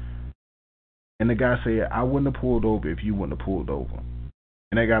 And the guy said, I wouldn't have pulled over if you wouldn't have pulled over.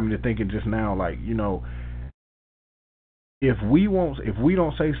 And that got me to thinking just now, like, if we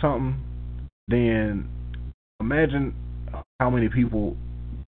don't say something, then imagine how many people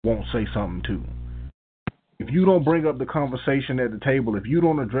won't say something too. If you don't bring up the conversation at the table, if you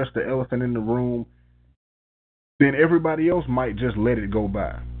don't address the elephant in the room, then everybody else might just let it go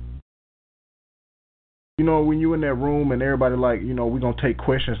by. When you in that room and everybody like, we're going to take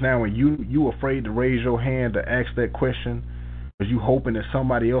questions now, and you afraid to raise your hand to ask that question because you hoping that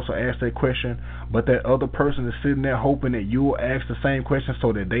somebody else will ask that question, but that other person is sitting there hoping that you will ask the same question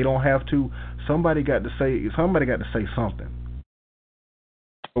so that they don't have to. Somebody got to say something.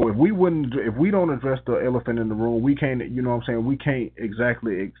 So if we don't address the elephant in the room, we can't, we can't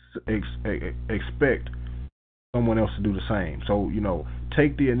exactly expect someone else to do the same. So,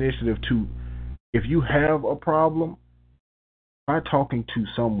 take the initiative to, if you have a problem, try talking to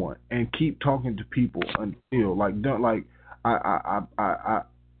someone and keep talking to people until,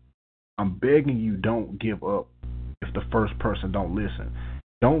 I'm begging you, don't give up if the first person don't listen.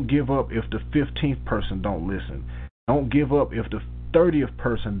 Don't give up if the 15th person don't listen. Don't give up if the 30th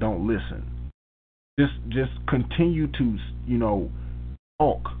person don't listen. Just continue to,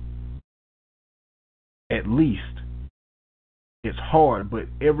 talk. At least. It's hard, but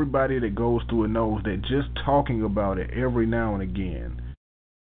everybody that goes through it knows that just talking about it every now and again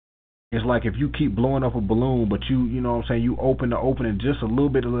It's like if you keep blowing up a balloon, but you know what I'm saying, you open the opening just a little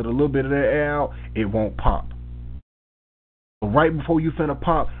bit, let a little bit of that air out, it won't pop. But right before you finna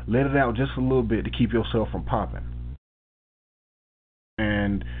pop, let it out just a little bit to keep yourself from popping.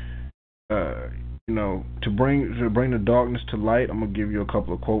 And you know, to bring the darkness to light, I'm gonna give you a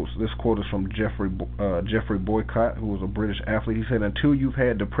couple of quotes. This quote is from Jeffrey Boycott, who was a British athlete. He said, "Until you've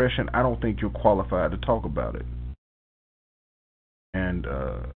had depression, I don't think you're qualified to talk about it." And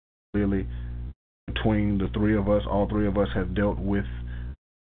really, between the three of us, all three of us have dealt with,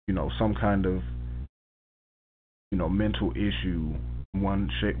 you know, some kind of, you know, mental issue in one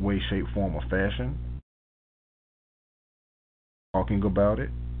way, shape, form, or fashion. Talking about it.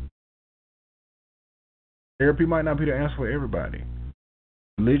 Therapy might not be the answer for everybody.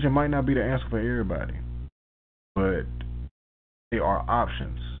 Religion might not be the answer for everybody. But there are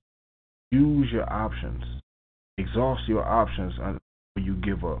options. Use your options. Exhaust your options until you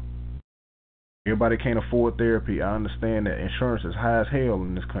give up. Everybody can't afford therapy. I understand that insurance is high as hell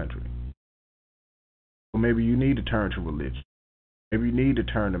in this country. So maybe you need to turn to religion. Maybe you need to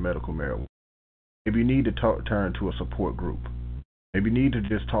turn to medical marijuana. Maybe you need to turn to a support group. Maybe you need to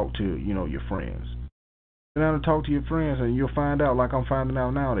just talk to, you know, your friends. Sit down and talk to your friends, and you'll find out, like I'm finding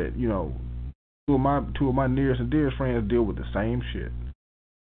out now, that, you know, two of my nearest and dearest friends deal with the same shit.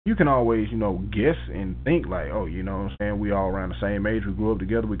 You can always, you know, guess and think like, oh, you know what I'm saying, we all around the same age, we grew up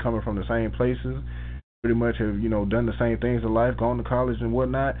together, we coming from the same places, pretty much have, you know, done the same things in life, gone to college and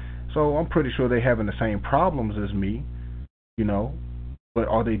whatnot. So I'm pretty sure they having the same problems as me, you know, but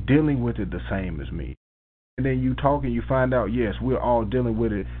are they dealing with it the same as me? And then you talk and you find out, yes, we're all dealing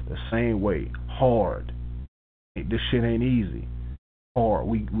with it the same way, hard. This shit ain't easy. Hard.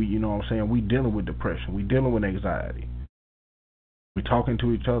 We you know what I'm saying, we dealing with depression, we dealing with anxiety. We talking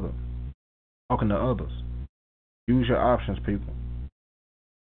to each other, talking to others. Use your options, people.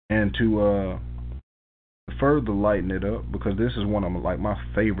 And to further lighten it up, because this is one of my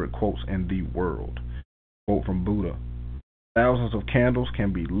favorite quotes in the world. Quote from Buddha: "Thousands of candles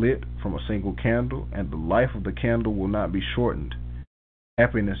can be lit from a single candle, and the life of the candle will not be shortened.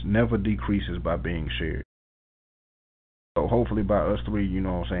 Happiness never decreases by being shared." So hopefully by us three, you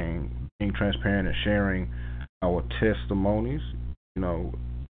know what I'm saying, being transparent and sharing our testimonies, you know,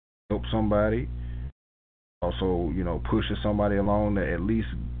 help somebody. Also, you know, pushes somebody along to at least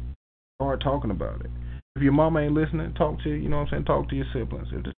start talking about it. If your mama ain't listening, talk to, you know what I'm saying, talk to your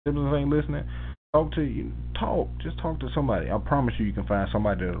siblings. If the siblings ain't listening, just talk to somebody. I promise you can find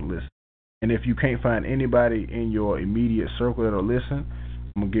somebody that'll listen. And if you can't find anybody in your immediate circle that'll listen,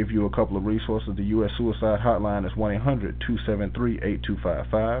 I'm going to give you a couple of resources. The U.S. Suicide Hotline is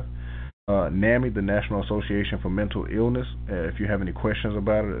 1-800-273-8255. NAMI, the National Association for Mental Illness, if you have any questions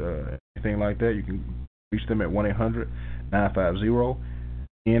about it, anything like that, you can reach them at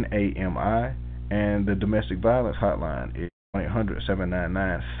 1-800-950-NAMI. And the Domestic Violence Hotline is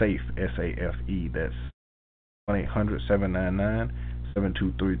 1-800-799-SAFE, S-A-F-E. That's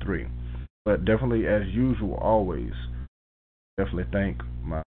 1-800-799-7233. But definitely, as usual, always, definitely thank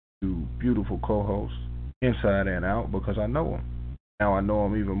my two beautiful co-hosts, inside and out, because I know them. Now I know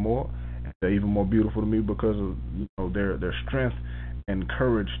them even more, and they're even more beautiful to me because of, you know, their strength and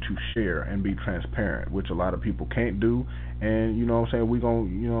courage to share and be transparent, which a lot of people can't do. And you know what I'm saying, we're gonna,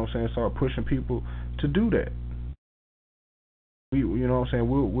 you know what I'm saying, start pushing people to do that. You know what I'm saying,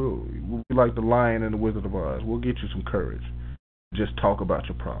 we'll be like the Lion and the Wizard of Oz. We'll get you some courage. Just talk about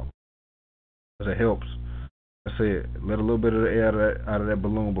your problem, because it helps. I said, let a little bit of the air out of that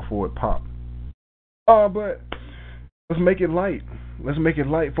balloon before it pops. But let's make it light. Let's make it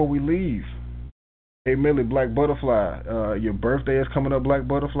light before we leave. Hey, Millie, Black Butterfly, your birthday is coming up, Black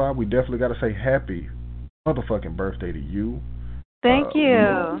Butterfly. We definitely got to say happy motherfucking birthday to you. Thank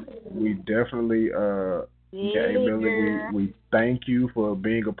you. We definitely, hey, Millie, we thank you for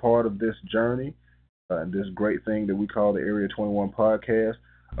being a part of this journey, this great thing that we call the Area 21 podcast.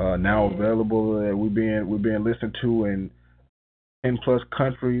 Now available, we're being listened to in 10 plus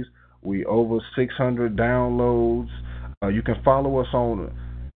countries. We over 600 downloads. You can follow us on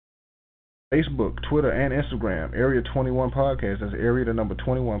Facebook, Twitter, and Instagram. Area 21 Podcast. That's Area the number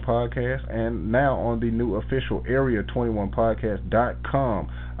 21 Podcast. And now on the new official Area21Podcast.com,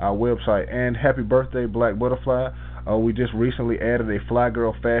 our website. And happy birthday, Black Butterfly. We just recently added a Fly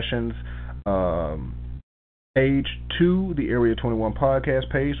Girl Fashions page to the Area 21 Podcast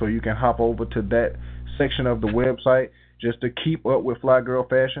page, so you can hop over to that section of the website just to keep up with Fly Girl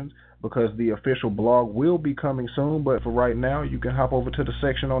Fashions, because the official blog will be coming soon. But for right now, you can hop over to the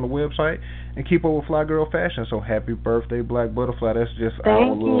section on the website and keep up with Fly Girl Fashion. So happy birthday, Black Butterfly. That's just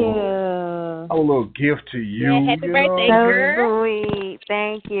our little gift to you. Yeah, happy birthday, girl. Sweet.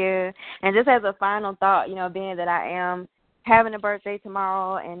 Thank you. And just as a final thought, being that I am having a birthday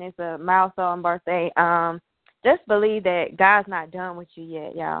tomorrow and it's a milestone birthday, just believe that God's not done with you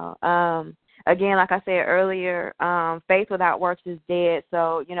yet, y'all. Again, like I said earlier, faith without works is dead.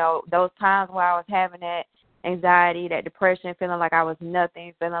 So, those times where I was having that anxiety, that depression, feeling like I was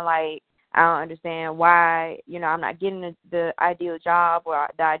nothing, feeling like I don't understand why, I'm not getting the ideal job or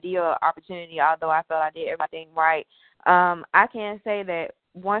the ideal opportunity, although I felt I did everything right. I can say that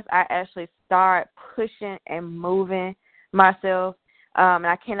once I actually start pushing and moving myself, and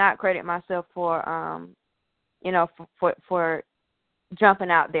I cannot credit myself for, for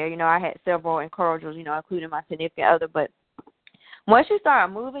jumping out there. I had several encouragers, including my significant other. But once you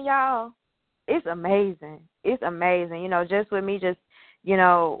start moving, y'all, it's amazing. It's amazing. Just with me just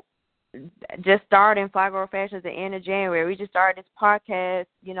starting Fly Girl Fashion at the end of January. We just started this podcast,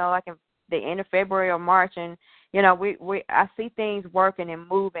 like in the end of February or March. And, I see things working and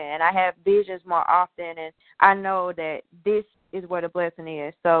moving. And I have visions more often. And I know that this is where the blessing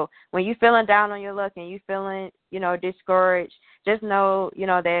is. So when you're feeling down on your luck and you're feeling, discouraged, just know,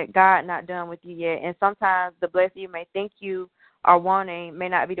 that God not done with you yet. And sometimes the blessing you may think you are wanting may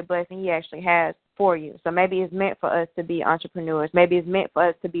not be the blessing he actually has for you. So maybe it's meant for us to be entrepreneurs. Maybe it's meant for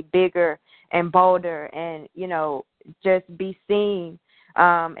us to be bigger and bolder and, just be seen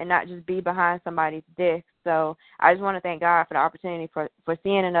and not just be behind somebody's desk. So I just want to thank God for the opportunity for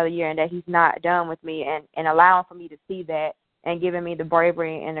seeing another year and that he's not done with me and allowing for me to see that and giving me the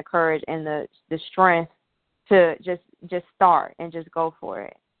bravery and the courage and the strength to just start and just go for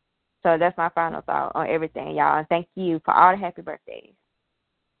it. So that's my final thought on everything, y'all. And thank you for all the happy birthdays.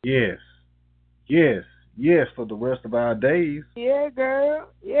 Yes. Yes. Yes, for the rest of our days. Yeah, girl.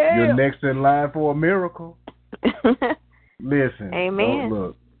 Yeah. You're next in line for a miracle. Listen. Amen.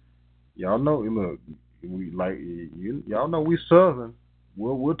 Look, y'all know, we like y'all know we Southern.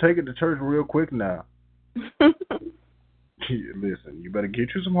 We'll take it to church real quick now. Listen, you better get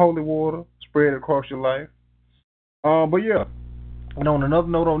you some holy water, spread it across your life. But yeah, and on another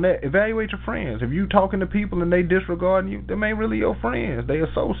note on that, evaluate your friends. If you talking to people and they disregarding you, them ain't really your friends. They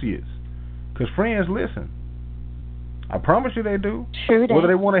associates. Because friends listen. I promise you they do. True that. Whether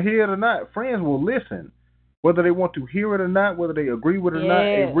they want to hear it or not, friends will listen. Whether they want to hear it or not, whether they agree with it or not,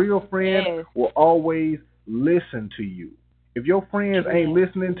 a real friend will always listen to you. If your friends ain't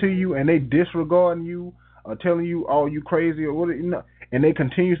listening to you and they disregarding you, or telling you, oh, you crazy or what, and they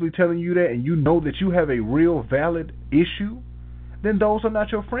continuously telling you that, and you know that you have a real valid issue, then those are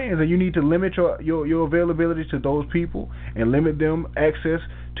not your friends, and you need to limit your availability to those people and limit them access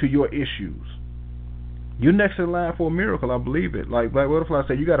to your issues. You're next in line for a miracle, I believe it. Like Black Butterfly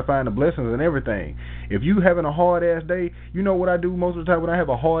said, you got to find the blessings in everything. If you having a hard-ass day, you know what I do most of the time when I have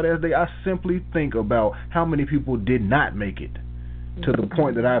a hard-ass day? I simply think about how many people did not make it to the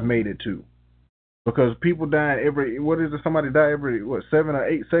point that I've made it to. Because people die somebody die every, 7 or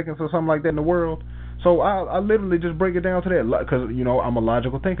 8 seconds or something like that in the world. So I literally just break it down to that. Because, I'm a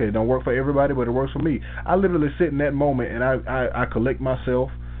logical thinker. It don't work for everybody, but it works for me. I literally sit in that moment and I collect myself.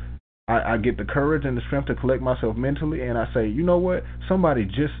 I get the courage and the strength to collect myself mentally, and I say, you know what? Somebody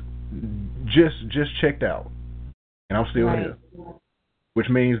just checked out, and I'm still here. Which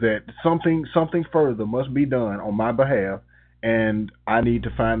means that something further must be done on my behalf, and I need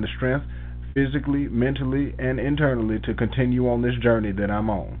to find the strength physically, mentally, and internally to continue on this journey that I'm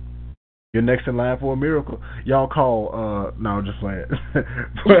on. You're next in line for a miracle. Y'all call, no, just playing.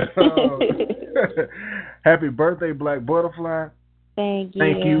 But happy birthday, Black Butterfly. Thank you.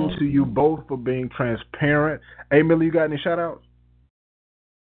 Thank you to you both for being transparent. Hey, Millie, you got any shout-outs?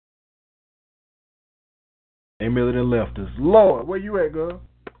 Hey, Millie done left us. Lord, where you at, girl?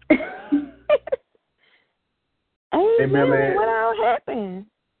 Hey, Millie, what all happened?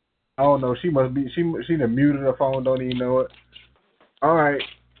 I don't know. She must be. She done muted her phone. Don't even know it. All right.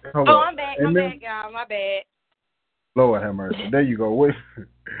 Hold on. I'm back. I'm back, y'all. My bad. Lord have mercy. There you go. Wait.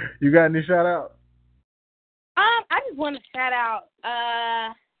 You got any shout-out? I just want to shout out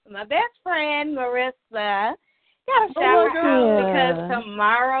my best friend, Marissa. Got to shout her out because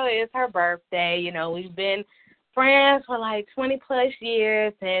tomorrow is her birthday. We've been friends for like 20-plus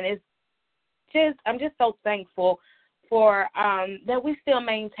years, and I'm just so thankful for that we still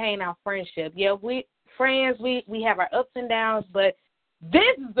maintain our friendship. Yeah, we friends, we have our ups and downs, but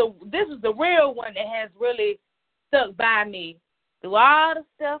this is the real one that has really stuck by me. Through all the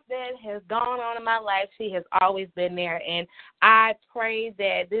stuff that has gone on in my life, she has always been there. And I pray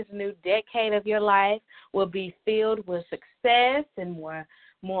that this new decade of your life will be filled with success and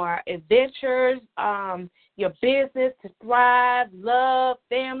more adventures, your business to thrive, love,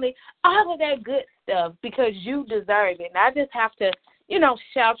 family, all of that good stuff, because you deserve it. And I just have to,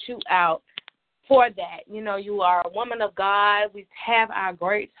 shout you out for that. You are a woman of God. We have our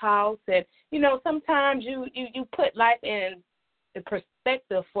great talks, and sometimes you put life in the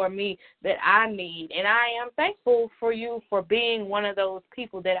perspective for me that I need, and I am thankful for you for being one of those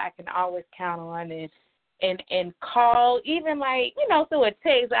people that I can always count on and call, even through a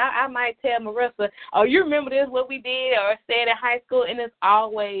text. I might tell Marissa, oh, you remember this, what we did or said in high school, and it's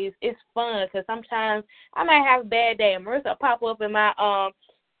fun because sometimes I might have a bad day and Marissa will pop up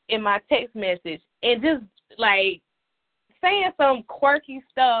in my text message and just saying some quirky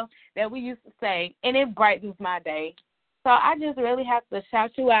stuff that we used to say, and it brightens my day. So I just really have to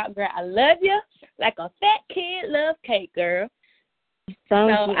shout you out, girl. I love you like a fat kid loves cake, girl.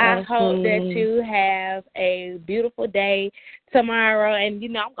 I hope that you have a beautiful day tomorrow, and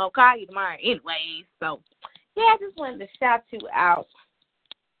I'm gonna call you tomorrow anyway. So I just wanted to shout you out.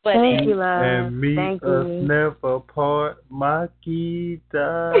 But thank you, love. And meet thank us you. never part, Maki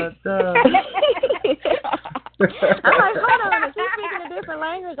da da. I'm like, hold on, is he speaking a different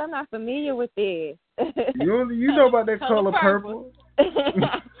language? I'm not familiar with this. You know about that color purple?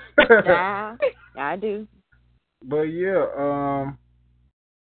 Yeah, I do. But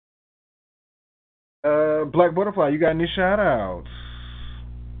Black Butterfly, you got any shout outs?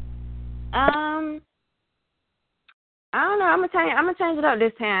 I don't know. I'm gonna change it up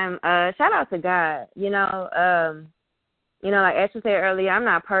this time. Shout out to God. Like Ashley said earlier, I'm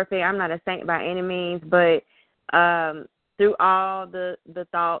not perfect. I'm not a saint by any means, but through all the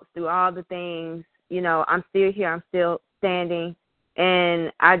thoughts, through all the things, I'm still here. I'm still standing,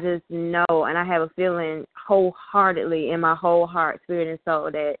 and I just know, and I have a feeling wholeheartedly in my whole heart, spirit, and soul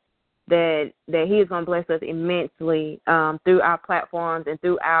that He is going to bless us immensely through our platforms and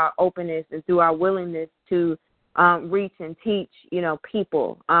through our openness and through our willingness to reach and teach,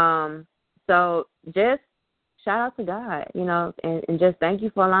 people. So just shout out to God, and just thank you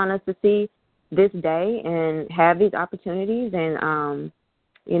for allowing us to see this day and have these opportunities. And,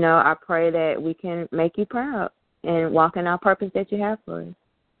 I pray that we can make you proud and walk in our purpose that you have for us.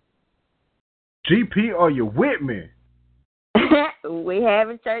 GP, are you with me? We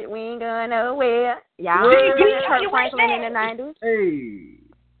having church. We ain't going nowhere. Y'all remember Kirk Franklin in the 90s? Hey,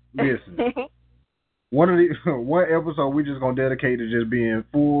 listen. One episode we just gonna dedicate to just being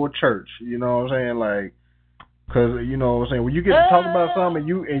full church. You know what I'm saying? Cause you know what I'm saying, when you get to talk about something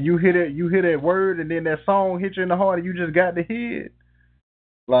and you hear that word, and then that song hit you in the heart, and you just got to hear it.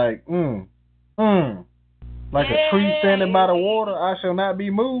 Like a tree standing by the water, I shall not be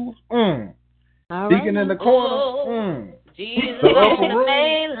moved. Deacon in the corner. Jesus the upper in the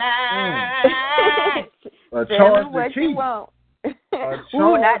main line. A charge to what keep. You want.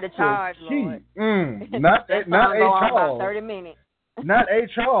 Ooh, not the charge, Lord. Not a Charles. About 30 minutes. Not a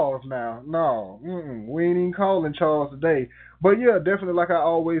Charles now. No. We ain't even calling Charles today. But yeah, definitely, like I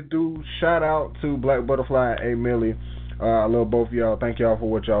always do, shout out to Black Butterfly and A. Millie. I love both of y'all. Thank y'all for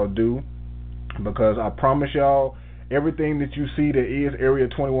what y'all do. Because I promise y'all, everything that you see that is Area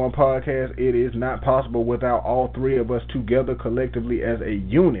 21 Podcast, it is not possible without all three of us together collectively as a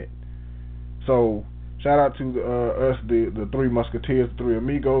unit. So, shout out to us, the three musketeers, the three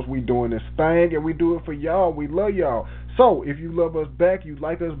amigos. We doing this thing, and we do it for y'all. We love y'all. So, if you love us back, you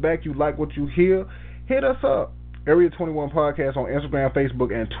like us back, you like what you hear, hit us up. Area 21 Podcast on Instagram,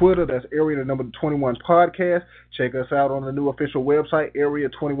 Facebook, and Twitter. That's Area 21 Podcast. Check us out on the new official website,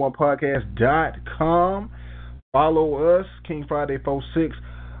 area21podcast.com. Follow us, King Friday 46,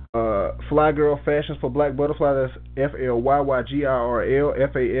 Fly Girl Fashions for Black Butterfly. That's FLYYGIRL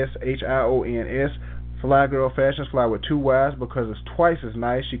FASHIONS. Fly Girl Fashions, fly with two Y's because it's twice as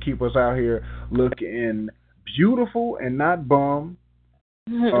nice. She keep us out here looking beautiful and not bum.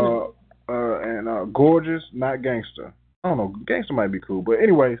 And gorgeous, not gangster. I don't know, gangster might be cool, but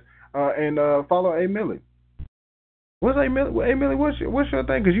anyways, and follow A. Millie. What's A. Millie? A. Millie, what's your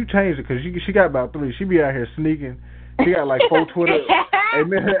thing? Because you changed it. Because she got about 3. She be out here sneaking. She got like 4 Twitter. A.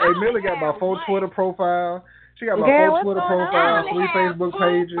 Millie got about 4 Twitter profiles. She got about 4 Twitter profiles, 3 Facebook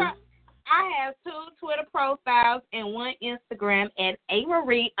pages. I have 2 Twitter profiles and 1 Instagram at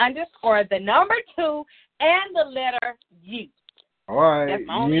 @AMarie_2 and the letter U. All right. That's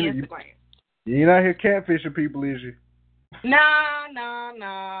on Instagram. You ain't out here catfishing people, is you? No. I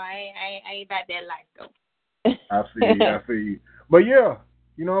ain't about that life, though. I feel you. But yeah,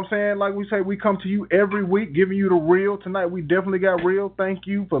 you know what I'm saying? Like we say, we come to you every week giving you the real. Tonight we definitely got real. Thank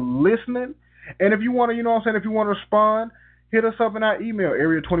you for listening. And if you want to, you know what I'm saying, if you want to respond, hit us up in our email,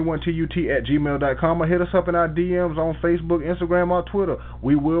 area21tut@gmail.com, or hit us up in our DMs on Facebook, Instagram, or Twitter.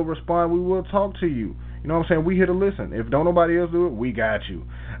 We will respond. We will talk to you. You know what I'm saying? We here to listen. If don't nobody else do it, we got you.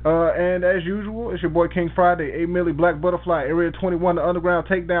 And as usual, it's your boy King Friday, A Millie, Black Butterfly, Area 21, The Underground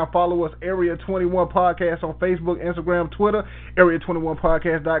Takedown. Follow us, Area 21 Podcast on Facebook, Instagram, Twitter,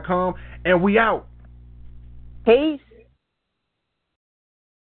 Area21Podcast.com, and we out. Peace.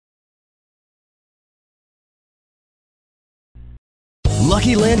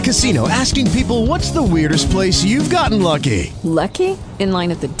 Lucky Land Casino, asking people, what's the weirdest place you've gotten lucky? Lucky? In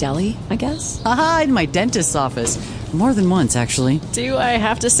line at the deli, I guess? Aha, in my dentist's office. More than once, actually. Do I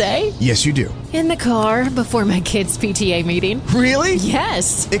have to say? Yes, you do. In the car before my kids' PTA meeting. Really?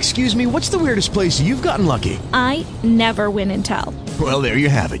 Yes. Excuse me, what's the weirdest place you've gotten lucky? I never win and tell. Well, there you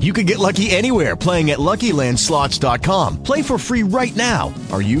have it. You can get lucky anywhere, playing at LuckyLandSlots.com. Play for free right now.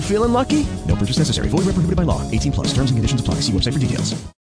 Are you feeling lucky? No purchase necessary. Void where prohibited by law. 18+. Terms and conditions apply. See website for details.